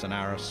defence in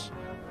Arras,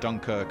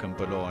 Dunkirk and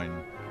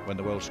Boulogne, when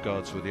the Welsh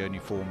Guards were the only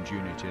formed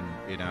unit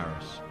in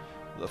Arras.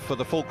 For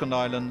the Falkland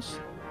Islands,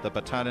 the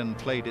battalion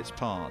played its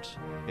part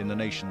in the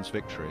nation's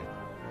victory,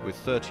 with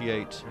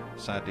 38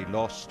 sadly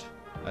lost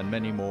and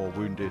many more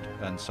wounded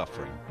and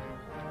suffering.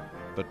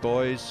 But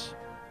boys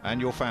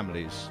and your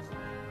families,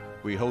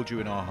 we hold you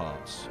in our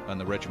hearts, and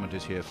the regiment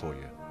is here for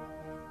you.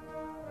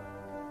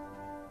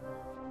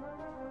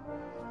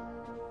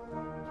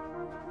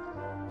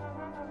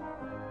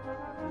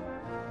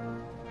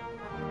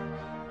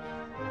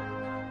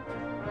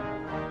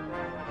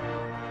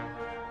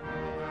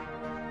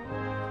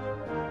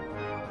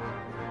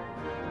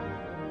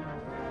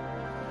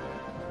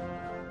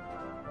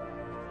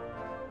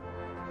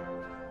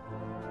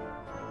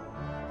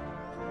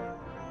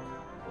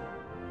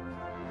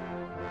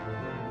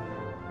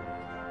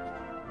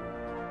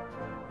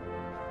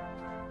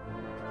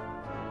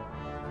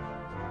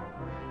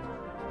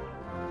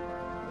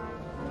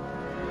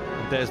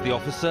 There's the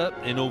officer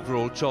in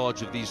overall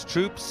charge of these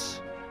troops,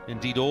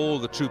 indeed all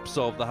the troops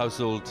of the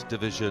Household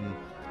Division,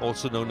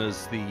 also known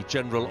as the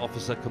General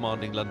Officer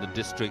Commanding London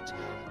District,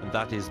 and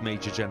that is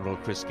Major General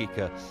Chris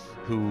Geeker,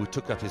 who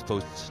took up his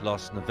post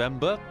last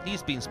November.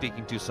 He's been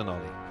speaking to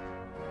Sonali.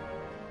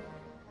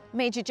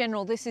 Major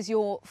General, this is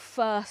your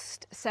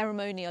first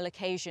ceremonial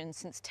occasion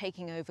since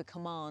taking over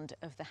command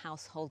of the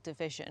Household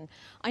Division.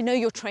 I know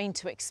you're trained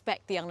to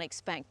expect the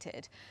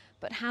unexpected,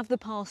 but have the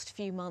past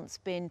few months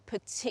been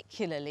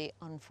particularly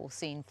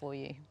unforeseen for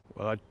you?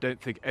 Well, I don't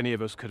think any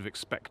of us could have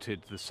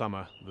expected the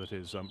summer that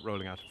is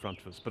rolling out in front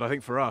of us. But I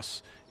think for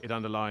us, it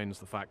underlines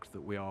the fact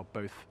that we are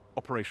both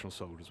operational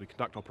soldiers. We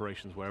conduct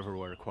operations wherever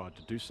we're required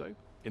to do so,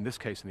 in this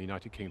case in the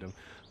United Kingdom,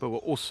 but we're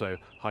also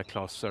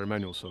high-class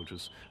ceremonial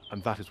soldiers,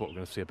 and that is what we're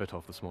going to see a bit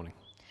of this morning.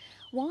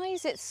 Why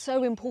is it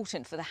so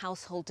important for the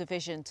Household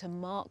Division to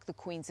mark the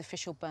Queen's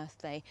official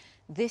birthday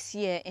this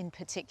year in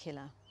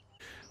particular?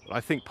 Well,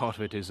 I think part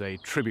of it is a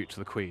tribute to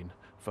the Queen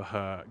for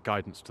her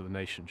guidance to the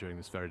nation during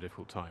this very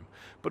difficult time.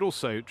 But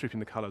also, trooping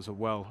the colours are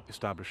well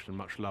established and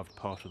much loved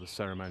part of the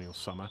ceremonial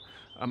summer,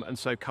 and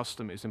so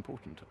custom is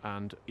important.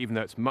 And even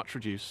though it's much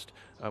reduced,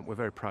 we're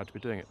very proud to be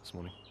doing it this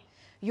morning.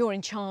 You're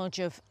in charge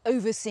of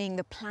overseeing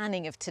the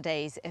planning of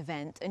today's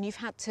event, and you've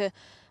had to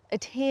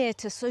adhere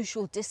to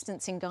social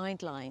distancing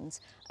guidelines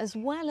as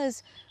well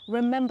as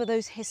remember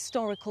those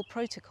historical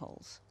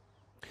protocols.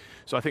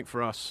 So I think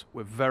for us,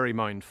 we're very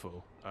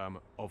mindful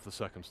of the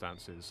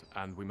circumstances,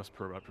 and we must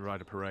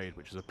provide a parade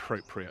which is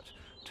appropriate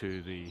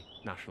to the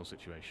national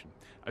situation.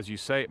 As you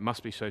say, it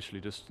must be socially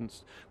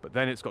distanced, but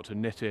then it's got to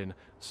knit in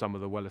some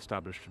of the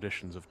well-established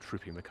traditions of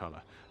trooping the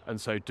colour.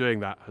 And so doing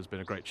that has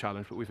been a great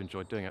challenge, but we've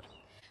enjoyed doing it.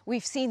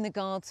 We've seen the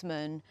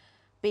Guardsmen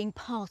being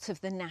part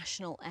of the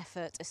national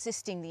effort,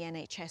 assisting the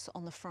NHS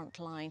on the front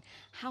line.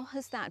 How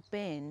has that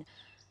been,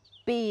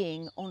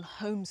 being on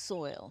home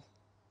soil?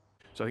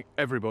 So I think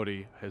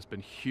everybody has been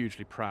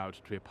hugely proud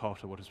to be a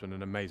part of what has been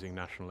an amazing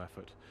national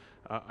effort.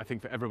 I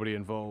think for everybody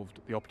involved,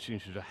 the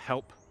opportunity to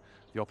help,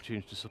 the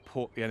opportunity to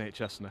support the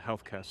NHS and the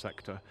healthcare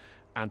sector,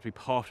 and to be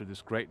part of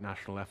this great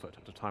national effort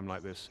at a time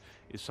like this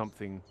is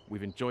something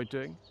we've enjoyed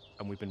doing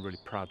and we've been really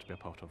proud to be a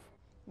part of.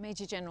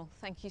 Major General,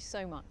 thank you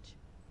so much.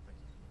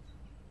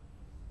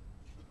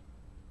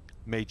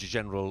 Major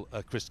General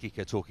Chris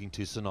Geeker talking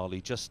to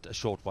Sonali just a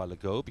short while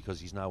ago, because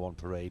he's now on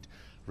parade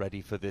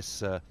ready for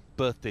this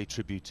birthday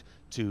tribute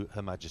to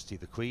Her Majesty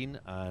the Queen,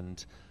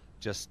 and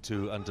just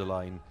to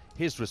underline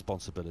his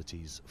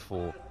responsibilities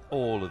for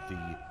all of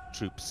the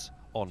troops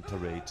on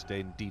parade today,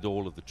 indeed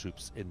all of the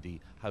troops in the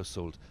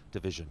Household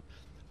Division.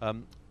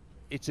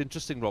 It's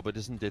interesting, Robert,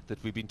 isn't it,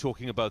 that we've been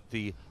talking about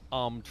the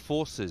armed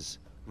forces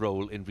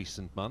role in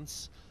recent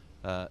months,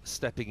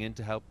 stepping in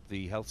to help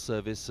the health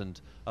service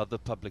and other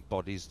public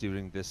bodies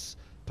during this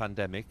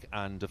pandemic,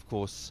 and of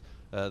course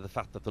the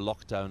fact that the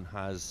lockdown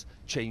has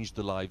changed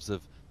the lives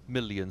of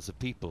millions of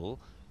people.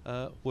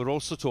 We're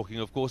also talking,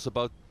 of course,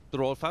 about the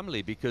royal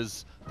family,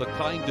 because the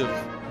kind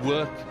of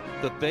work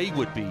that they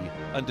would be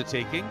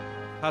undertaking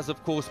has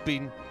of course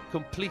been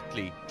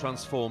completely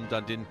transformed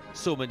and in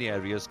so many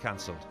areas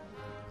cancelled.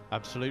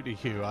 Absolutely,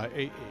 Hugh.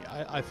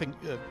 I think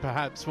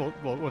perhaps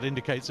what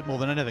indicates it more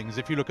than anything is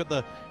if you look at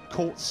the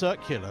court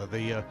circular,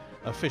 the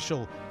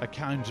official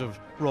account of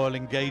royal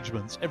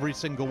engagements, every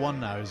single one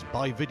now is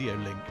by video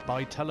link,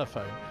 by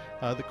telephone.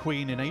 The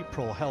Queen in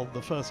April held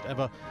the first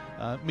ever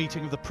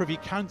meeting of the Privy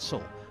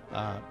Council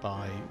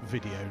by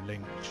video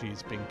link.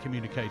 She's been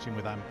communicating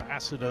with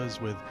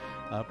ambassadors, with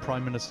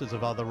prime ministers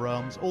of other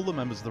realms. All the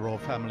members of the royal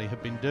family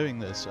have been doing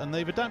this, and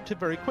they've adapted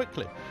very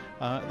quickly.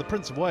 The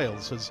Prince of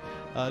Wales has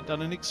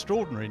done an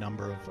extraordinary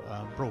number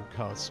of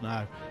broadcasts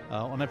now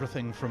on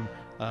everything from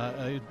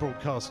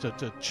broadcaster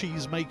to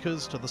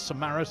cheesemakers, to the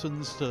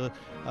Samaritans, to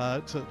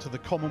the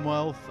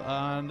Commonwealth,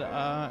 and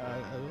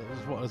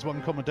as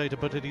one commentator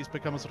put it, he's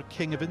become a sort of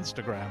king of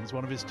Instagram. As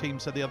one of his team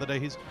said the other day,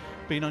 he's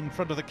been in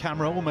front of the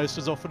camera almost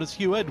as often as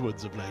Hugh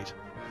Edwards of late.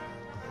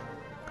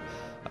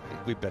 I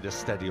think we'd better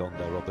steady on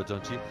there, Robert,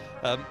 don't you?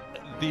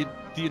 The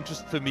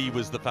interest for me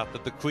was the fact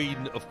that the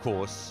Queen, of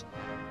course,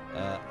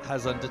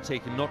 has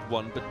undertaken not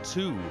one but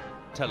two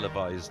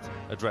televised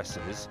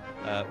addresses.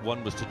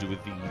 One was to do with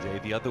VE Day,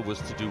 the other was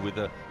to do with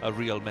a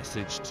real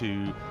message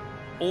to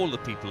all the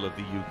people of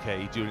the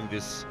UK during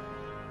this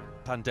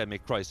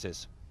pandemic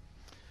crisis.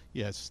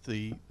 Yes,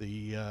 the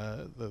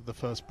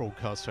first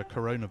broadcast, her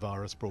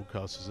coronavirus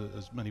broadcast,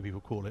 as many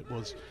people call it,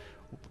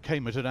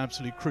 came at an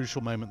absolutely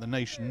crucial moment. The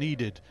nation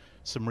needed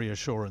some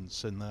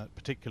reassurance in that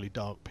particularly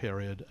dark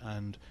period,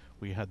 and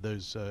we had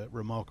those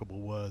remarkable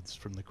words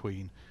from the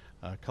Queen,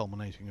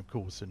 culminating, of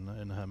course,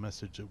 in her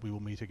message that we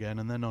will meet again.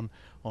 And then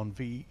on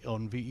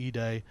VE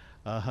Day,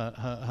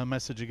 her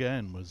message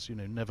again was,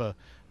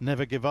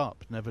 never give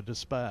up, never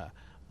despair.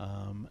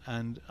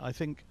 And I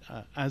think,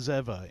 as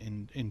ever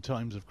in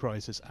times of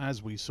crisis,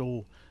 as we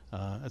saw,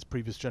 as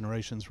previous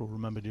generations will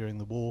remember during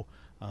the war,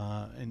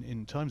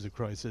 in times of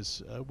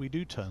crisis, we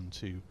do turn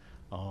to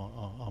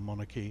our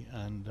monarchy,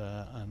 and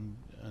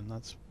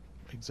that's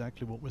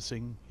exactly what we're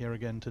seeing here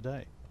again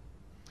today.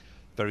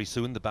 Very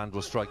soon the band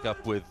will strike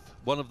up with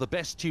one of the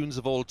best tunes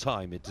of all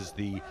time. It is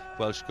the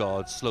Welsh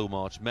Guards' slow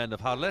march Men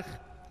of Harlech,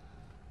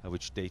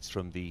 which dates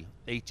from the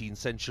 18th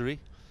century,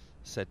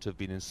 said to have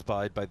been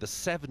inspired by the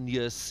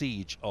 7-year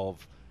siege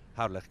of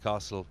Harlech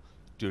Castle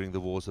during the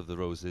Wars of the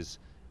Roses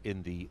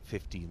in the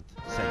 15th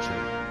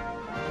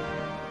century.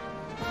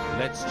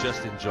 Let's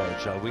just enjoy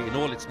it, shall we, in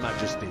all its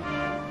majesty.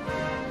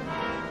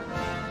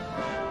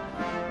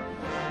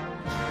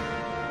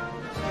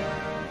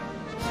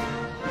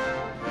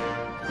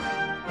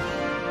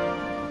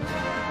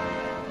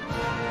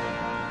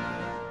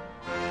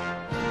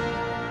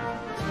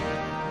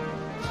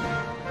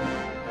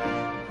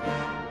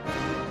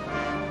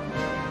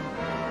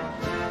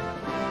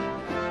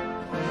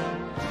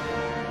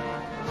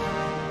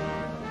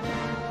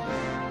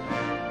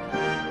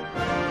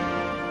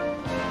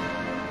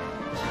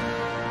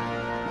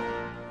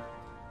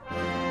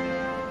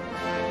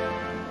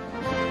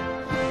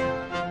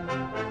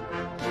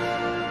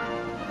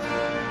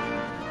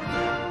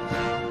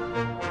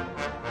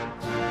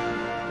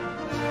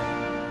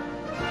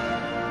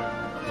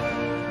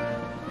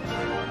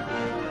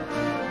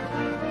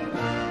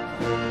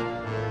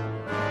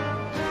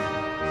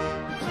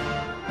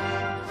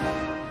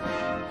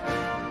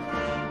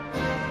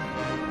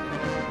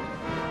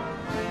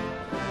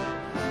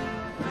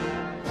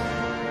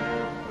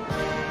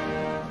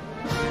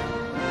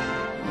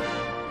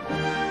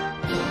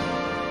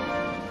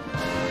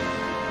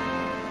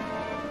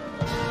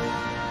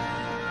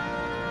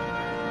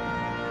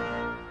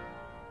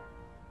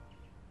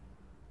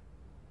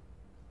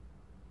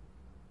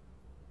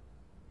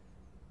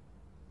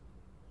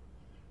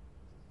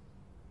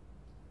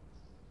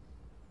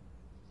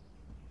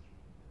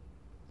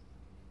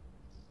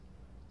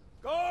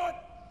 God!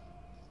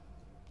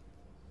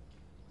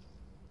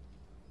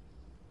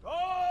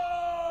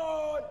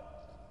 God!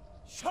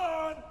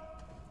 Sean!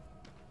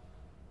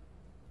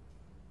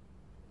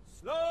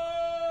 Slow!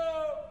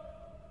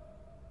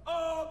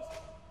 Arms!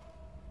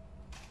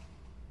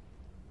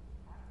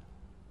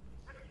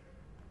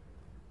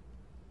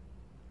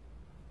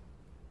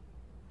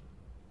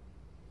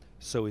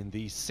 So in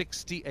the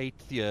 68th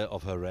year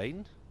of her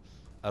reign,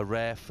 a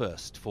rare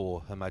first for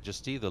Her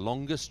Majesty, the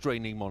longest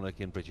reigning monarch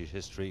in British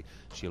history.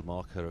 She'll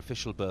mark her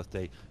official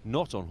birthday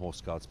not on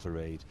Horse Guards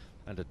Parade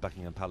and at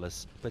Buckingham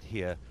Palace, but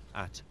here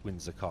at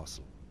Windsor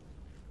Castle.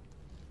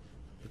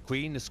 The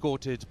Queen,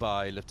 escorted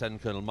by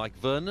Lieutenant Colonel Mike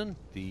Vernon,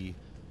 the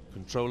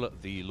Controller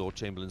of the Lord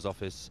Chamberlain's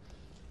office,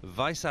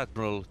 Vice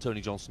Admiral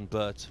Tony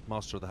Johnson-Burt,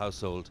 Master of the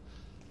Household,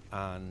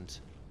 and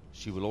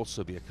she will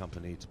also be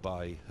accompanied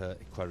by her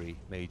Equerry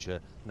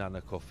Major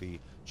Nana Kofi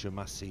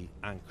Jumasi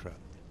Ankra.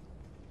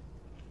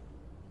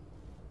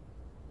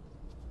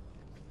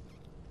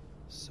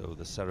 So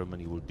the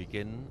ceremony will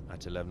begin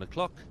at 11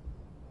 o'clock.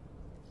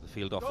 The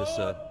field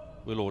officer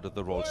will order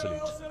the royal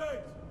salute.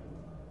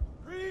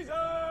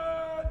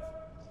 Present!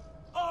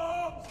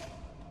 Arms!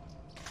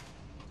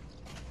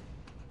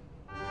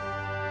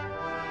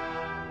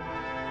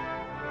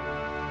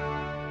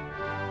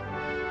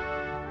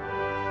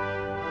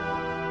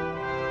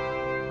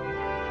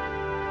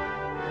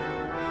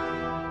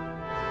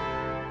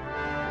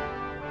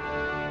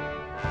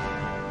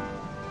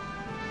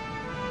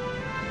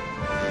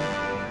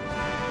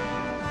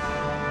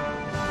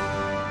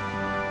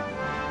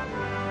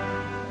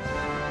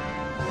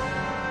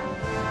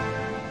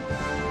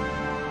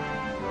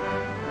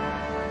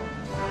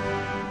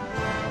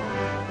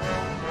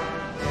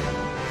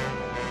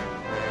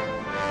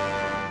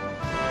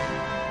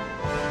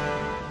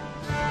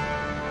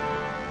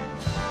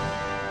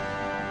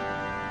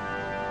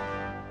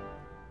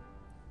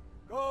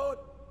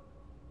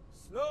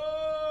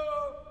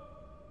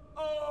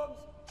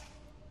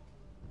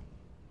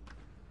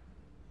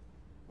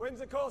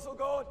 Windsor Castle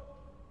Guard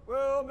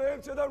will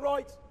move to the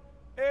right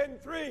in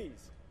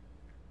threes.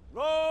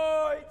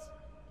 Right,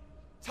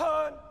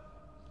 turn.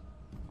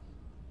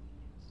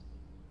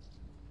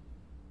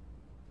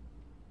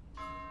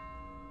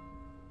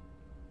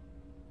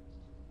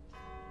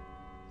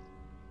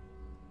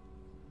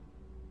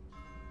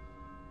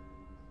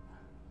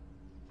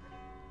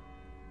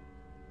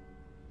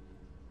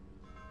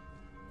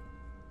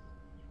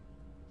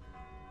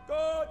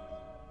 Good.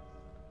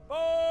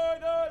 By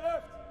the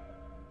left.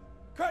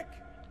 Quick,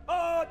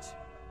 march.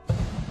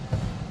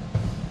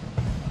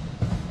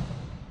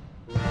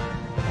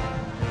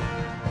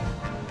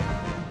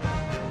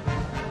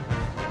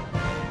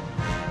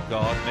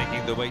 Guard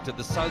making the way to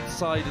the south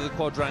side of the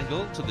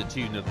quadrangle to the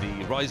tune of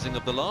the Rising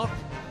of the Lark,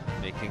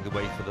 making the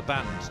way for the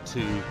band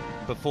to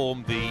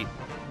perform the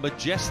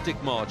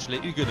majestic march Les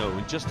Huguenots.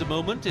 In just a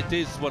moment, it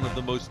is one of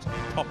the most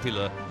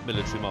popular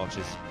military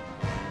marches.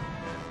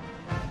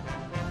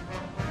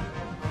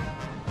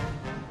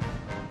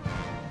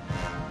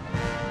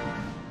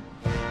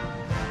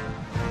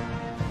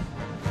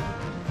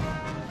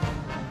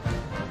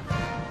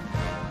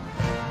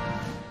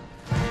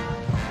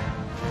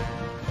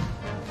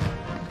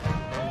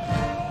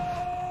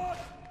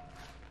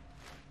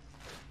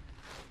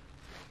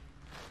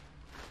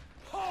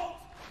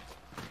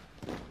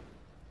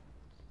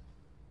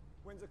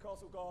 Windsor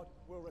Castle Guard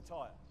will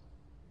retire.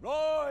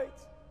 Right,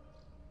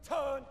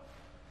 turn.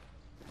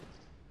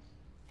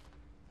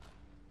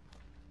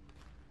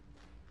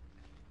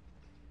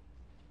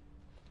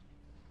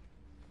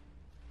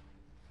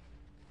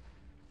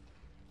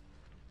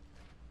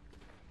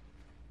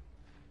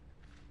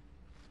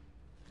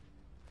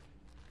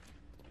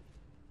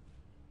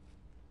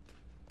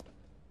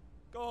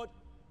 Good.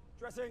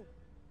 Dressing.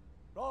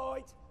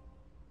 Right.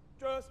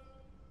 Dress.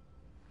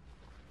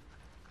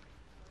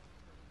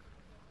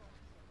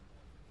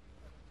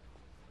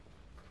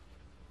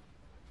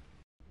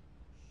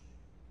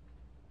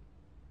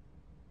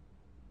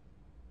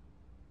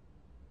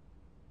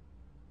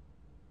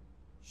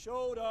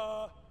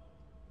 Shoulder.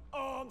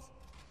 Arms.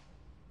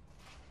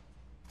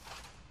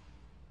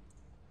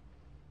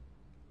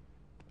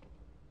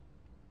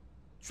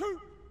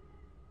 Shoot.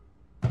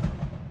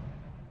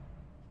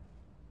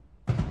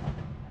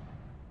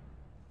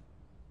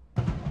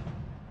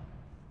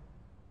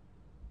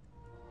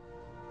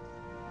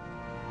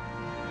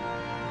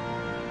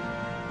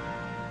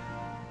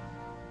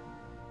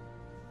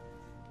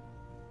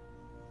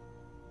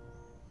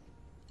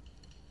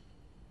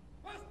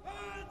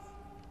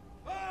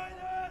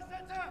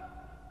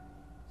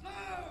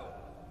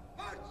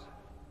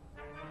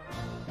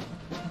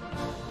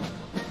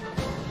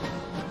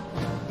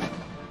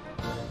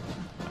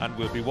 And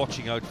we'll be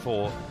watching out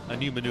for a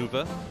new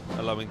manoeuvre,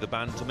 allowing the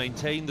band to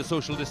maintain the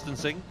social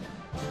distancing.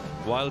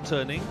 While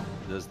turning,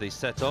 as they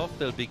set off,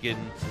 they'll begin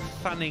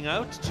fanning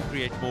out to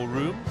create more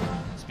room.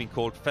 It's been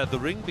called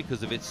feathering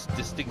because of its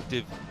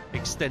distinctive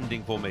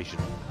extending formation.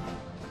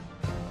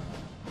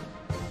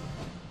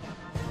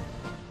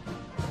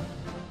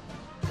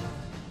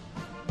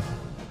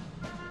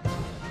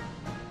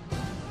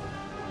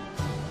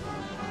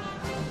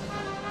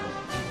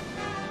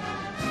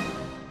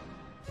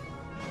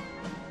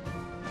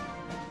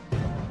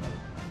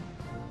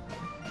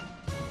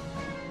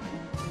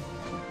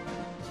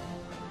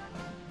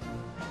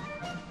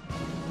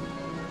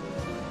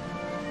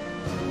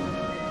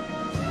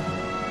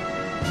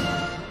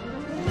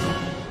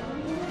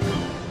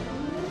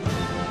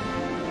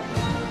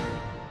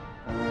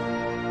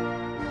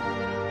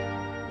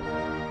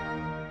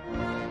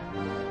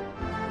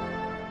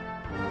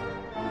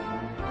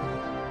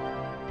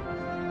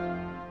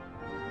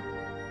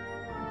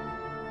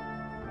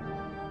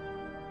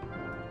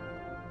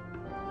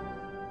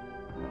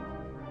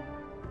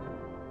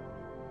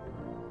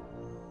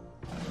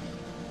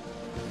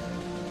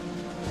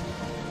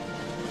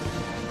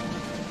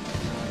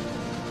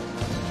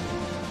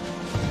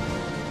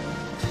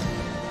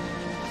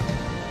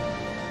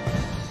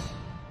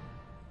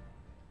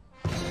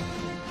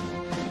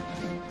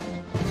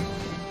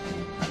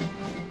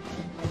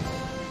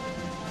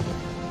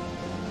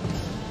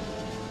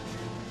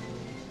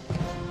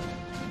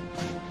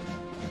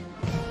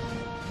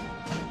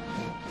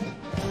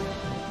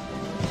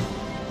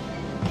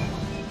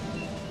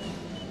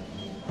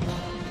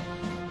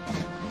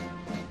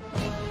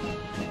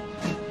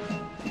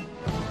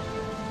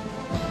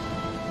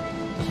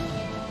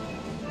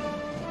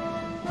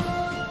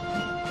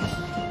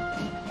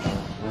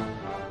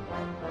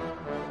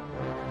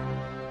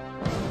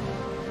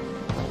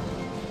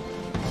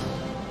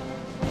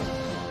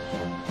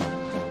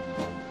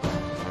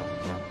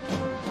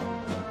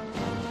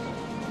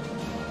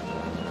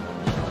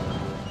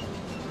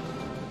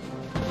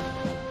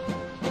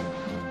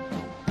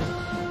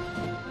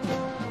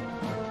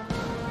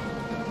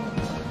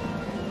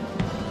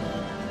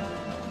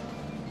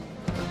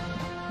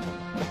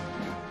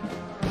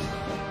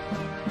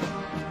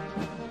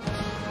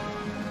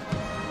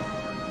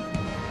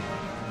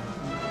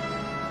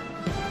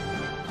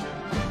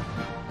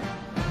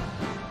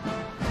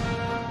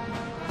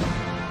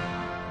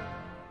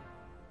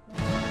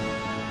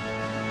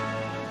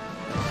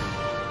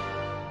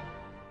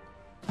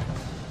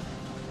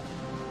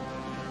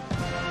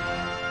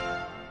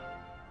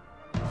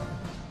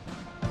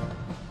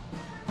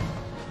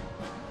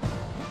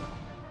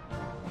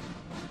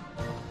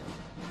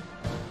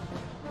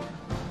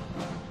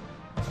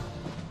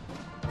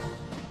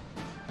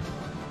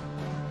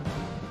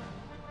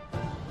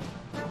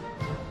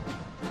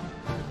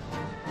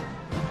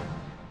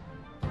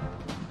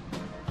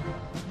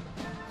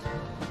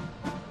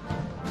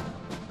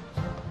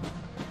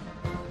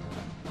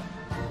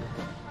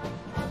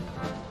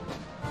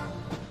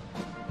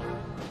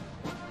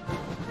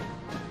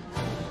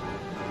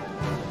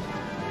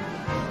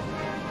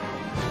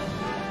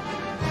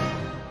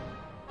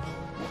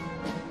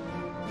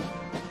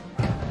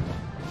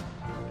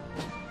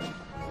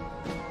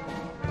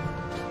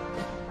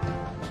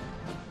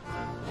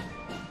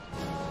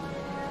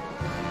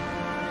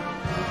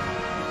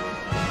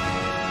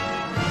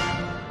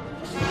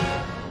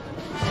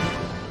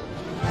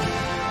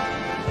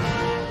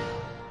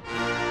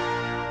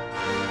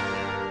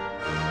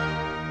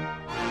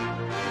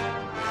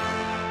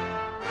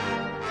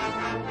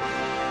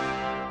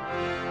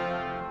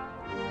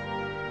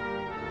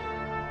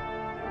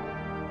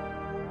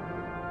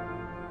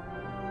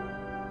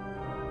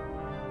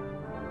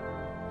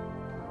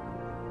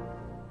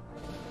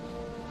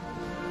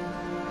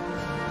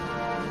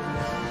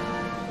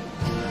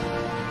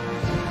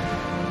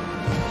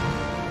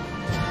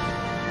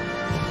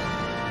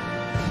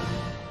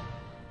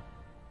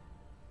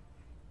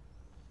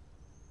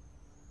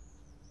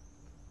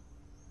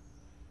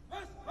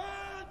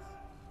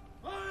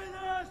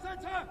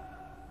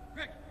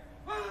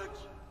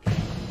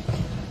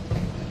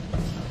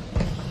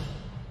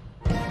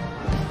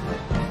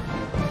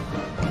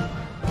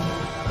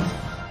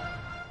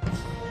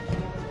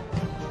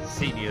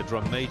 senior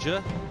drum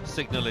major,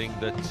 signalling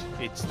that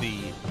it's the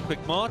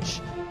quick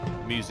march.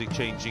 Music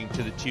changing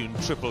to the tune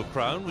Triple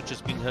Crown, which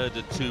has been heard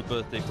at 2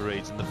 birthday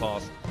parades in the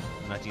past,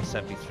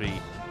 1973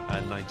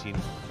 and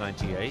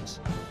 1998.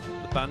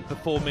 The band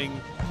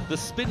performing the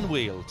spin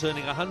wheel,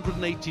 turning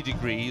 180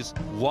 degrees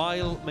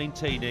while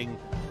maintaining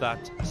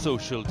that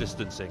social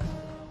distancing.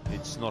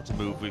 It's not a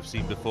move we've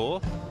seen before.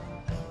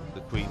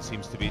 The Queen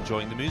seems to be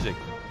enjoying the music.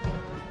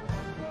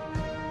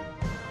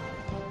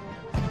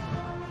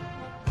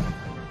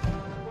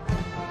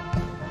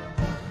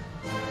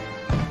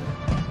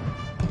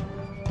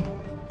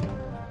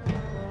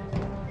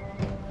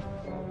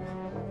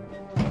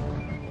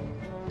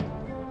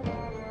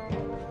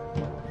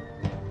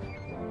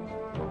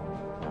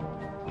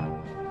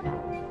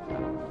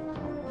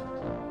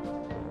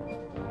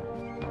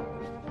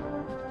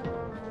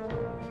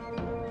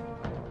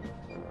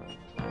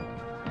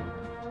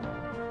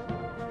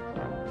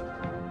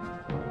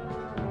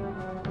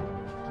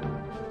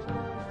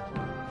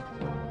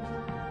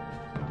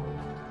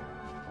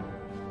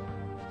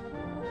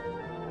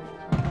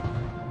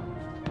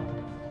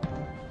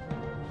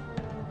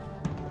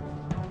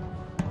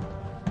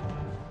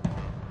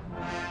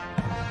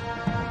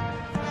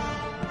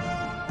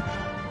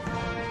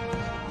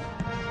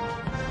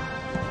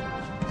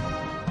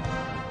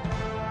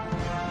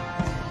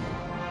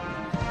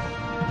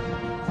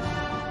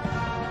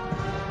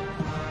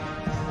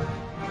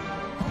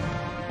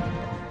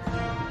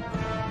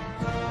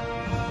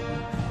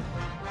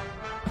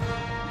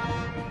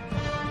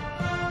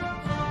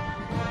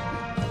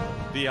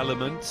 The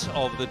element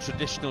of the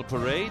traditional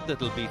parade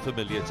that'll be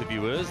familiar to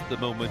viewers, the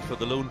moment for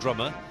the lone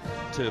drummer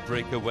to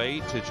break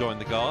away to join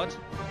the guard.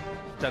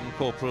 Lieutenant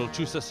Corporal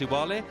Chusa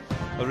Siwale,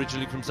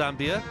 originally from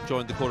Zambia,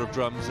 joined the Corps of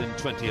Drums in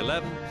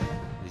 2011.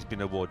 He's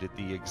been awarded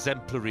the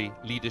Exemplary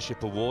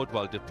Leadership Award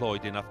while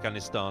deployed in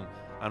Afghanistan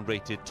and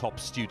rated top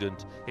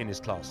student in his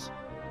class.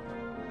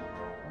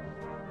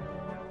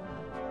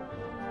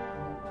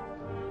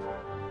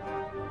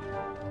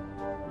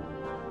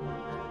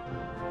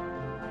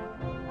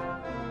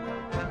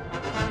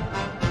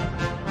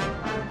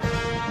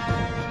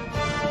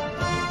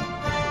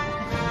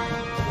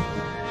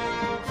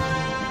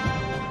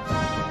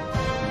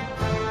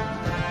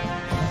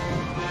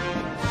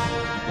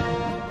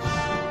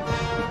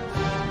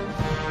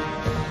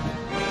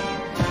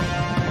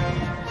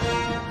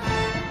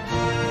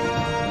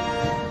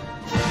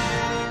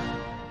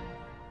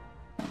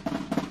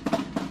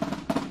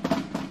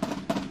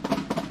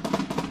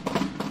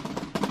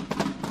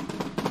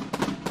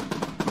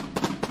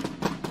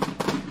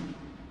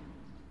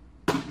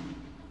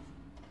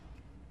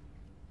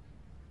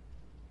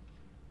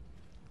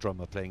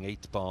 Drummer playing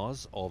 8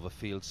 bars of a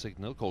field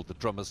signal called the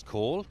drummer's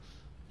call,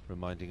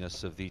 reminding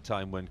us of the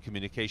time when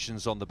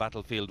communications on the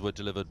battlefield were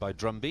delivered by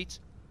drumbeat.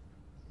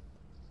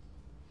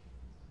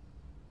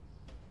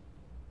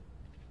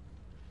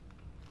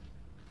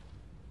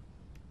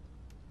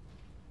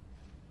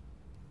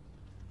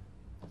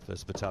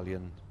 First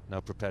Battalion now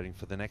preparing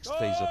for the next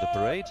phase of the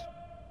parade.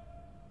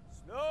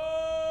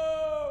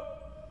 Snow!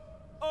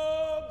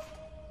 Arms!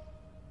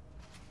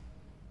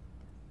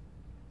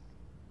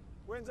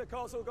 Windsor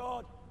Castle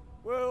Guard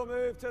will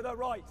move to the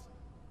right.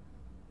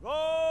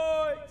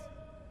 Right!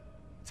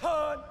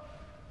 Turn!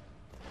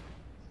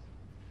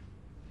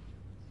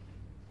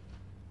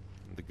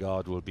 The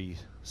Guard will be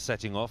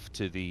setting off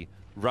to the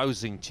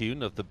rousing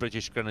tune of the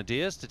British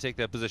Grenadiers to take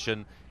their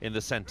position in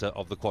the centre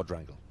of the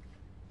quadrangle.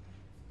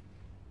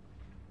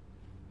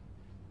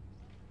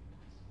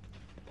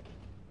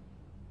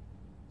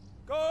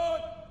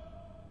 Guard!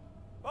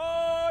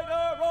 By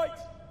the right!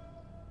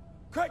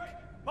 Quick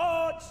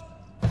march!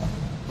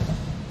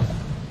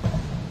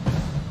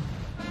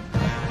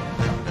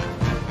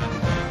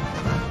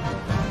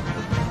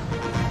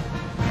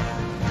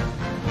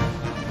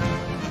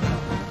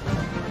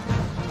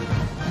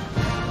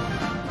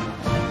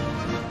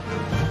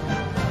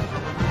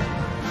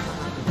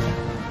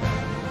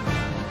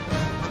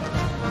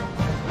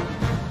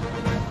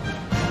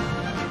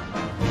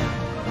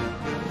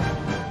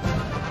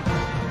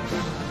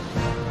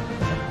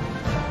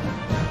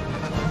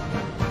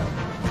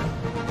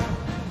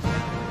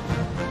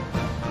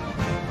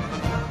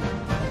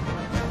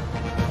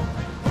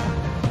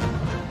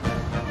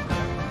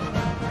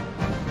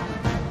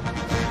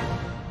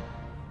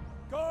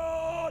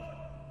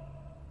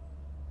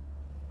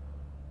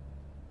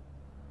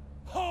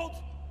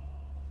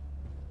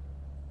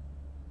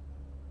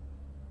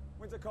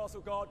 Windsor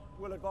Castle Guard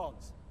will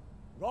advance.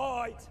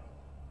 Right,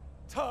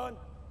 turn.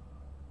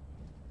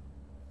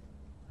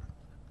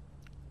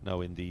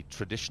 Now in the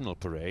traditional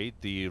parade,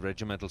 the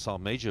Regimental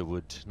Sergeant Major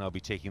would now be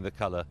taking the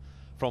colour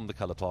from the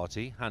colour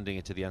party, handing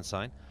it to the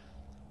ensign.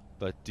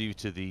 But due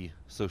to the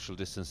social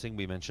distancing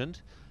we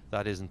mentioned,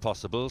 that isn't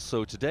possible.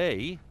 So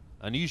today,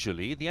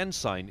 unusually, the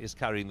ensign is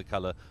carrying the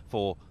colour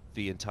for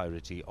the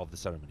entirety of the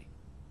ceremony.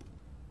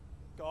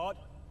 Guard,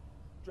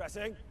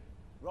 dressing.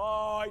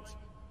 Right,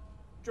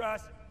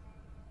 dress.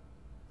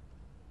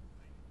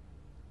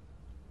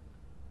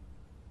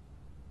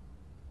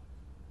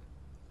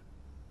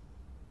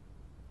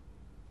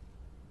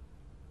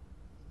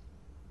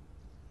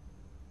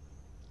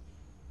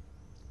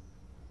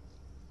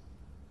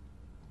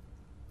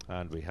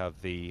 And we have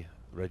the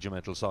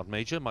Regimental Sergeant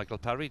Major, Michael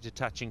Parry,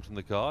 detaching from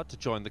the guard to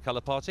join the colour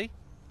party.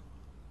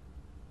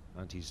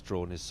 And he's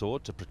drawn his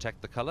sword to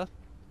protect the colour.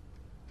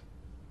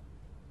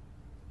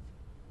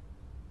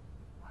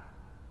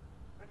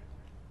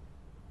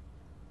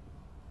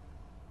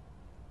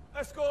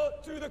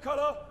 Escort to the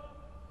colour.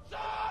 Sir!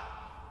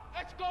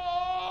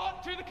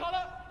 Escort to the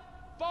colour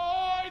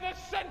by the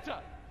centre.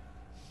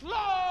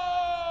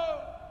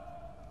 Slow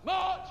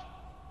march.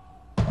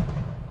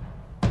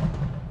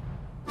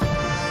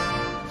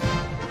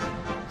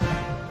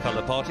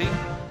 Colour party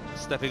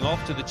stepping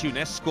off to the tune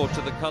Escort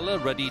to the Colour,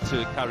 ready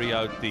to carry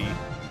out the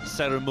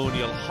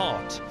ceremonial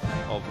heart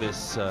of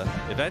this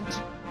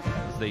event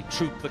as they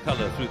troop the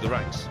colour through the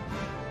ranks.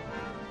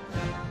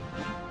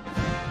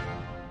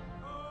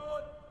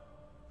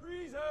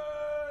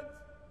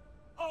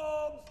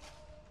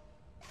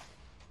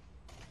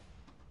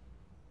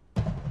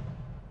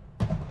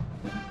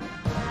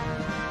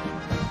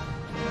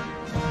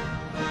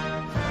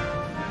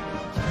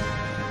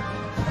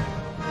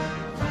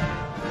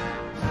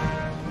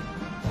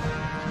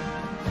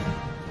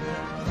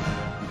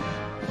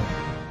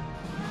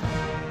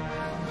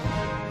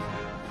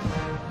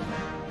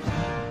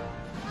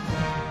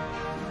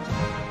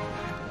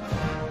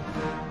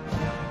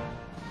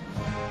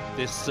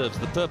 This serves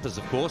the purpose,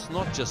 of course,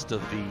 not just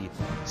of the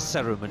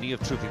ceremony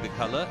of trooping the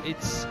colour,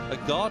 it's a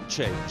guard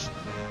change.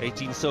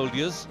 18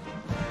 soldiers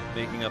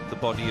making up the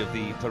body of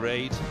the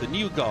parade, the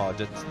new guard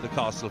at the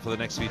castle for the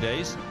next few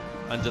days,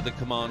 under the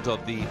command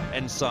of the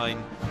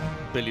ensign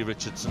Billy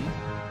Richardson.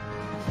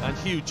 And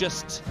Hugh,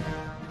 just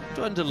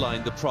to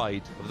underline the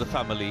pride of the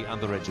family and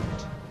the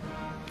regiment.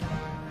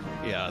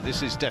 Yeah,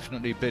 this is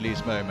definitely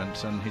Billy's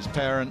moment, and his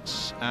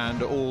parents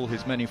and all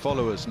his many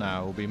followers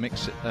now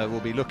will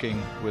be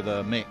looking with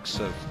a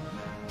mix of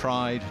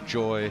pride,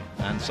 joy,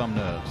 and some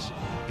nerves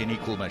in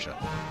equal measure.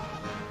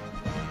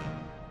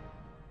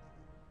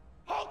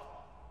 Halt!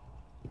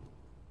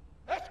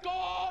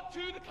 Escort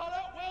to the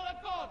colour will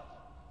advance.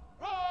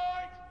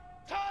 Right,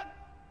 turn.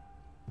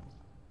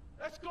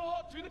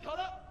 Escort to the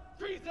colour.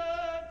 Present.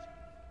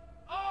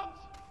 Arms.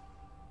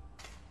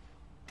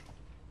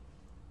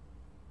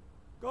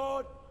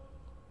 Guard,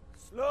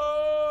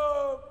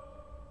 slow,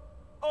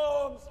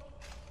 arms.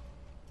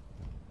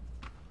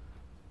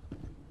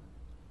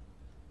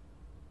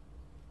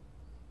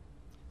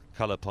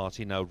 Colour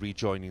party now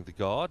rejoining the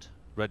guard,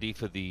 ready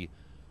for the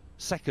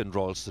second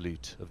royal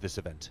salute of this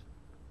event.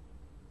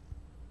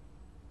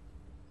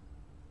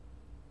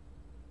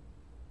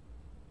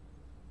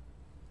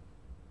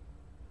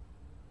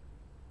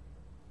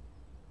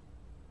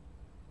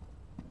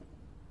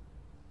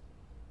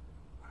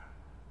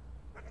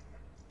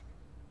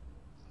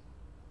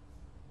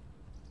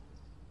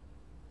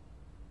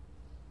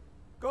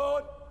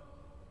 Guard,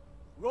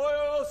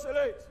 royal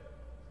salute.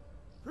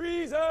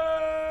 Present.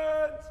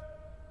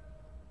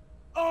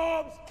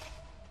 Arms.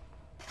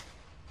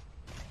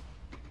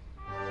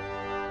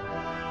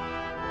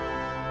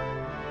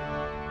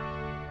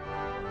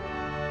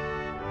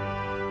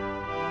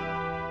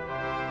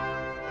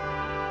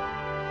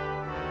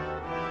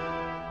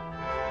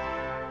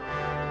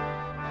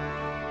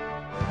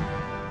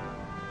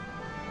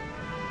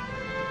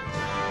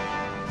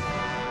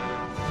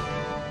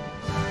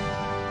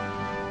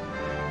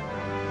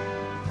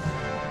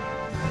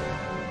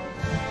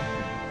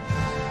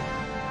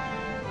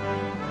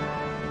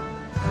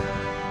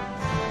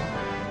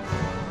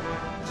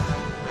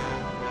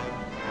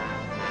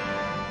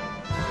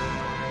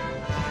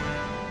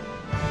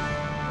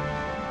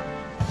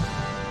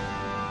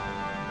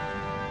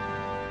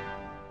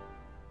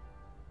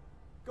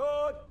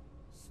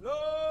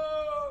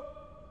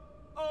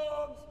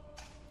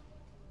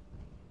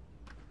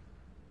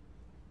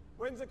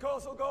 Windsor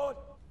Castle Guard,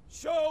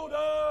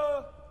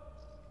 shoulder,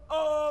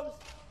 arms.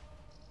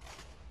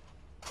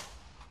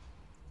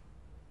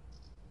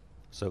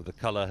 So the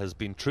colour has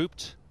been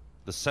trooped,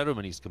 the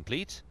ceremony is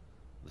complete.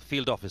 The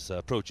field officer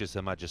approaches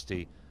Her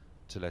Majesty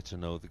to let her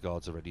know the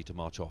guards are ready to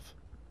march off.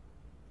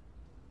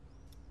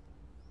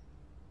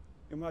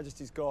 Your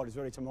Majesty's Guard is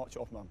ready to march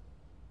off, ma'am.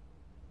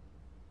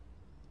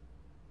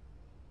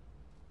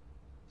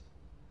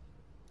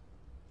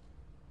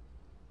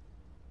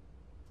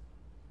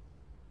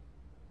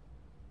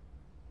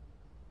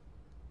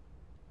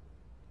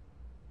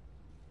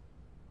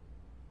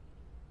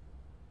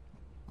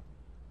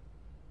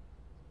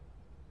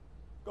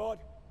 Guard,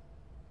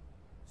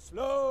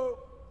 slow,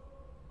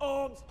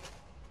 arms.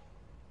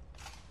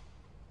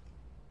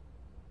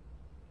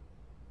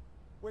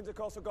 Windsor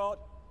Castle Guard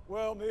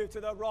will move to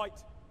the right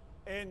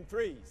in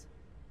threes.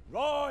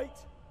 Right,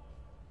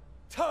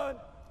 turn.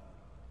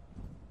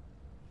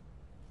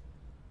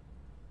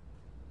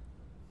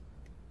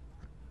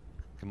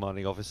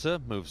 Commanding officer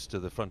moves to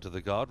the front of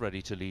the guard,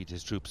 ready to lead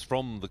his troops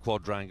from the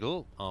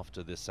quadrangle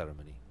after this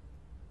ceremony.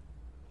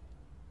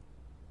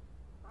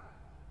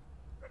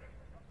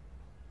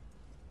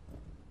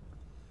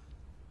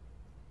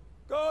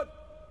 Guard,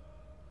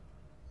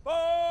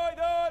 by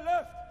the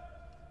left.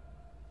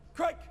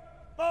 Quick,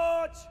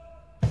 march.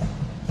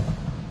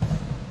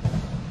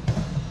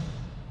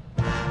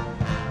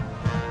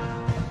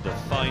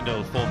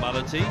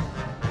 formality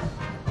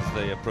as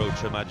they approach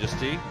Her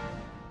Majesty.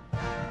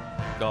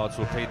 Guards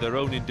will pay their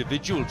own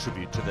individual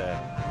tribute to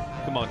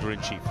their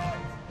Commander-in-Chief.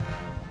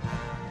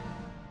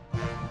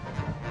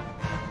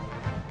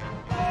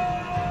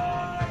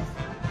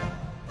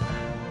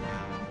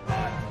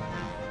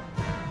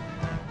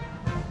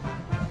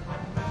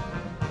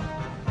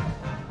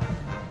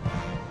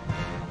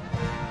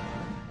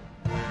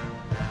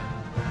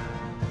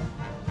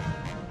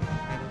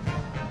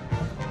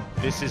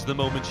 This is the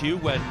moment, Hugh,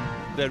 when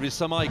there is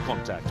some eye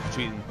contact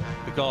between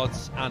the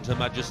Guards and Her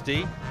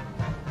Majesty.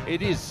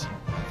 It is,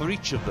 for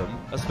each of them,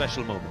 a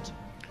special moment.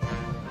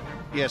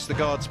 Yes, the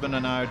Guardsmen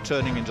are now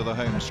turning into the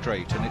home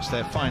straight, and it's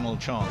their final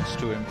chance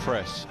to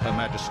impress Her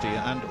Majesty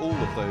and all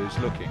of those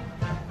looking.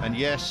 And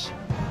yes,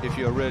 if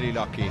you're really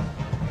lucky,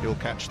 you'll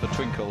catch the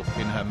twinkle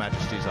in Her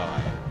Majesty's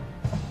eye.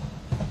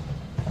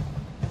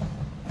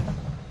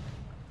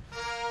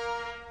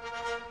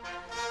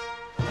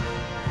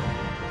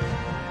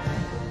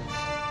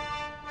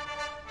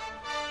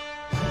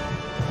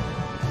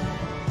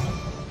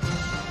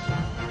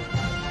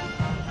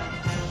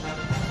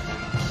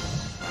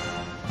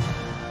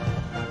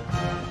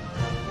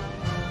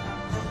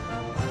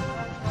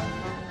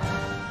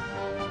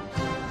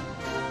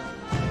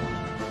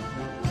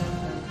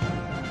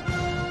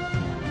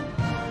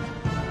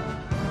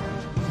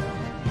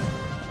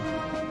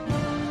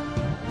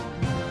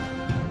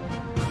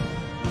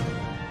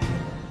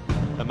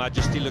 Her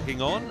Majesty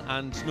looking on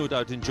and no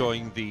doubt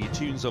enjoying the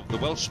tunes of the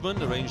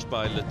Welshman, arranged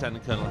by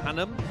Lieutenant Colonel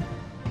Hannam,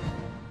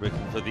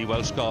 written for the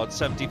Welsh Guards'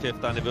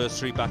 75th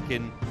anniversary back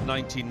in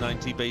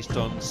 1990, based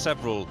on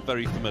several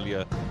very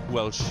familiar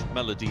Welsh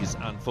melodies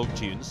and folk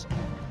tunes.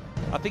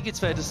 I think it's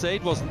fair to say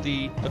it wasn't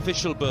the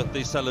official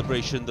birthday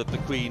celebration that the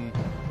Queen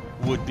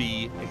would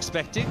be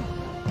expecting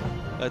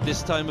at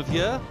this time of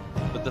year,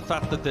 but the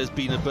fact that there's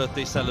been a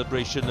birthday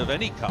celebration of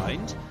any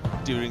kind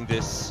during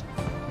this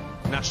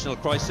national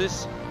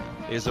crisis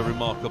is a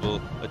remarkable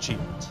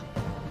achievement.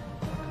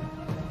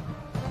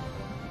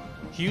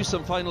 Hugh,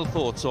 some final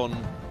thoughts on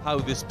how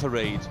this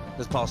parade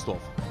has passed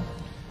off?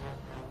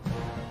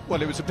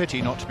 Well, it was a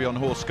pity not to be on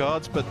Horse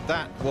Guards, but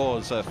that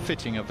was a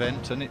fitting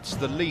event, and it's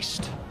the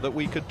least that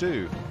we could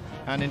do,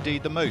 and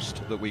indeed the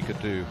most that we could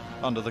do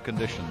under the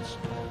conditions.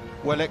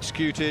 Well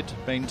executed,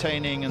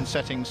 maintaining and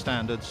setting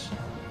standards.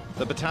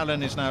 The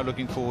battalion is now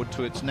looking forward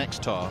to its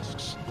next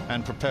tasks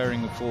and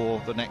preparing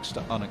for the next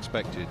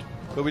unexpected.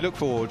 But we look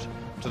forward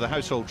to the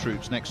household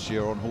troops next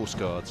year on Horse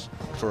Guards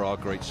for our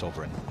great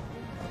sovereign.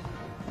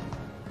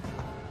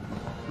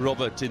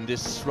 Robert, in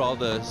this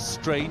rather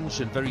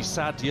strange and very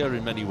sad year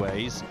in many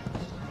ways,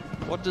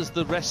 what does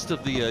the rest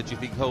of the year, do you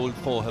think, hold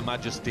for Her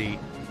Majesty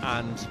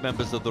and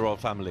members of the royal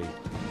family?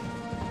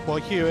 Well,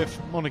 Hugh, if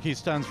monarchy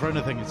stands for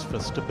anything, it's for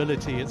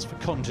stability, it's for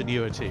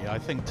continuity. I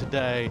think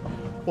today,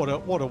 what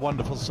a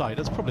wonderful sight.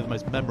 It's probably the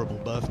most memorable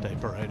birthday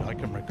parade I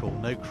can recall.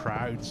 No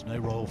crowds, no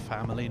royal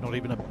family, not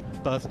even a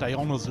birthday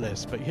honours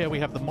list. But here we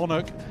have the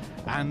monarch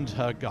and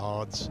her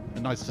guards.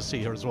 And nice to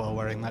see her as well,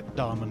 wearing that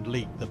diamond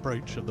leek, the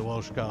brooch of the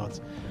Welsh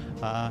Guards.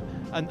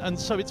 And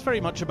so it's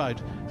very much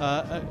about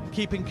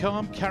keeping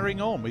calm,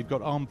 carrying on. We've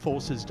got Armed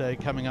Forces Day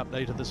coming up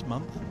later this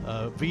month,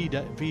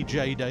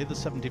 VJ Day, the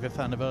 75th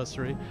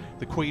anniversary.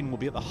 The Queen will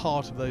be at the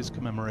heart of those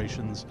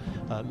commemorations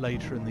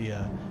later in the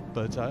year.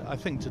 But I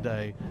think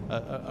today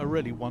a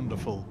really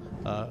wonderful,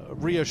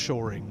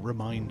 reassuring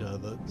reminder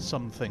that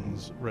some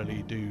things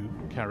really do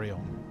carry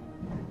on.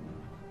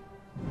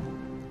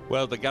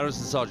 Well, the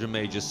Garrison Sergeant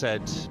Major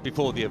said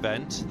before the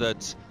event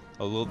that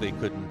although they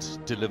couldn't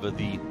deliver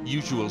the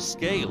usual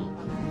scale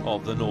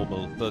of the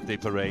normal birthday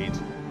parade,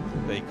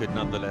 they could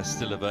nonetheless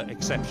deliver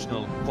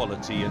exceptional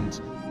quality,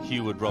 and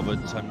Hugh and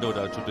Robert, I'm no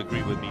doubt, would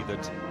agree with me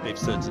that they've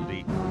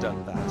certainly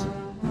done that.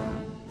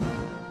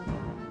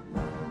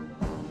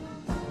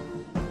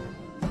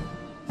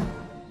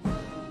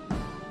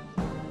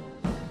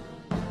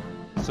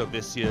 So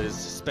this year's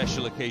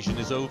special occasion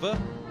is over.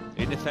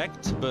 In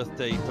effect,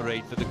 birthday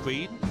parade for the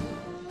Queen.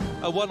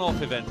 A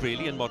one-off event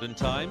really in modern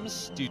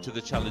times due to the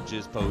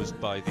challenges posed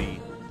by the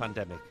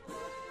pandemic.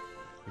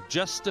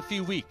 Just a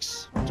few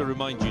weeks to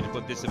remind you to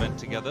put this event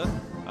together,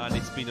 and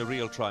it's been a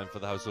real triumph for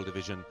the Household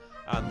Division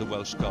and the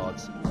Welsh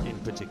Guards in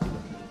particular.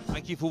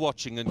 Thank you for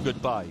watching and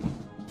goodbye.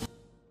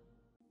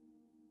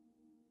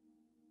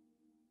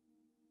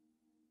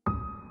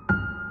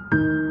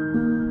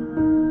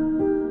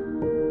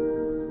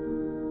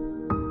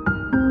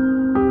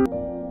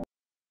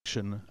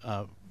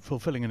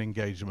 Fulfilling an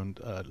engagement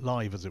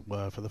live, as it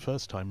were, for the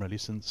first time really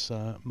since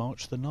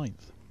March the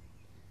 9th.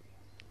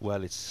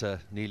 Well, it's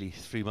nearly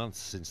 3 months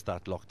since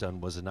that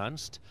lockdown was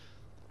announced,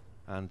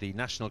 and the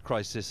national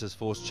crisis has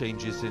forced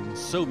changes in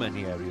so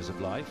many areas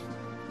of life.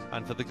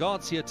 And for the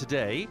Guards here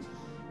today,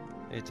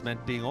 it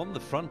meant being on the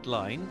front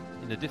line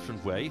in a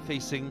different way,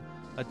 facing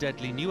a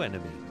deadly new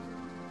enemy.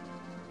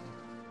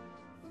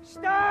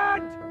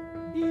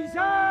 Stand!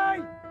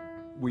 Easy!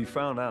 We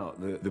found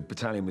out that the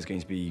battalion was going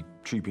to be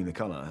trooping the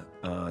colour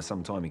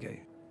some time ago.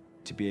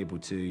 To be able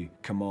to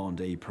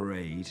command a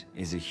parade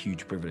is a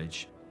huge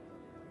privilege.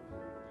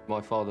 My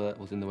father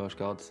was in the Welsh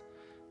Guards,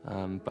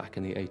 back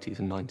in the 80s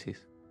and 90s.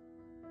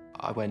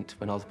 I went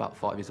when I was about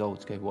 5 years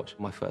old to go watch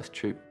my first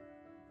troop.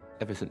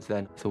 Ever since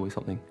then, it's always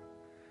something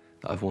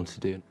that I've wanted to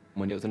do.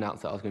 When it was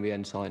announced that I was going to be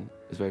ensign,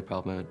 it was a very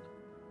proud moment.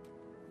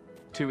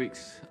 2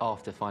 weeks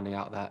after finding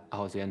out that I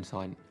was the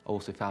ensign, I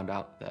also found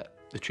out that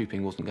the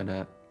trooping wasn't going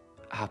to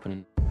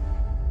happen.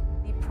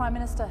 The Prime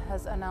Minister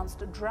has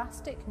announced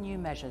drastic new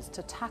measures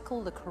to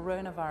tackle the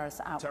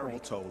coronavirus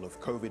outbreak. The terrible toll of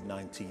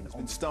COVID-19 has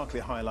been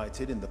starkly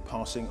highlighted in the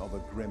passing of a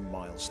grim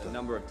milestone. The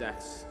number of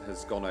deaths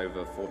has gone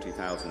over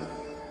 40,000.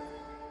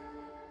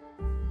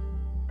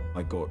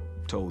 I got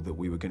told that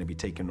we were going to be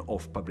taken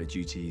off public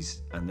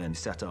duties and then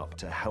set up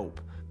to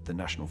help the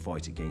national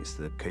fight against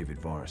the COVID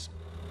virus.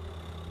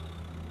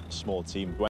 Small team.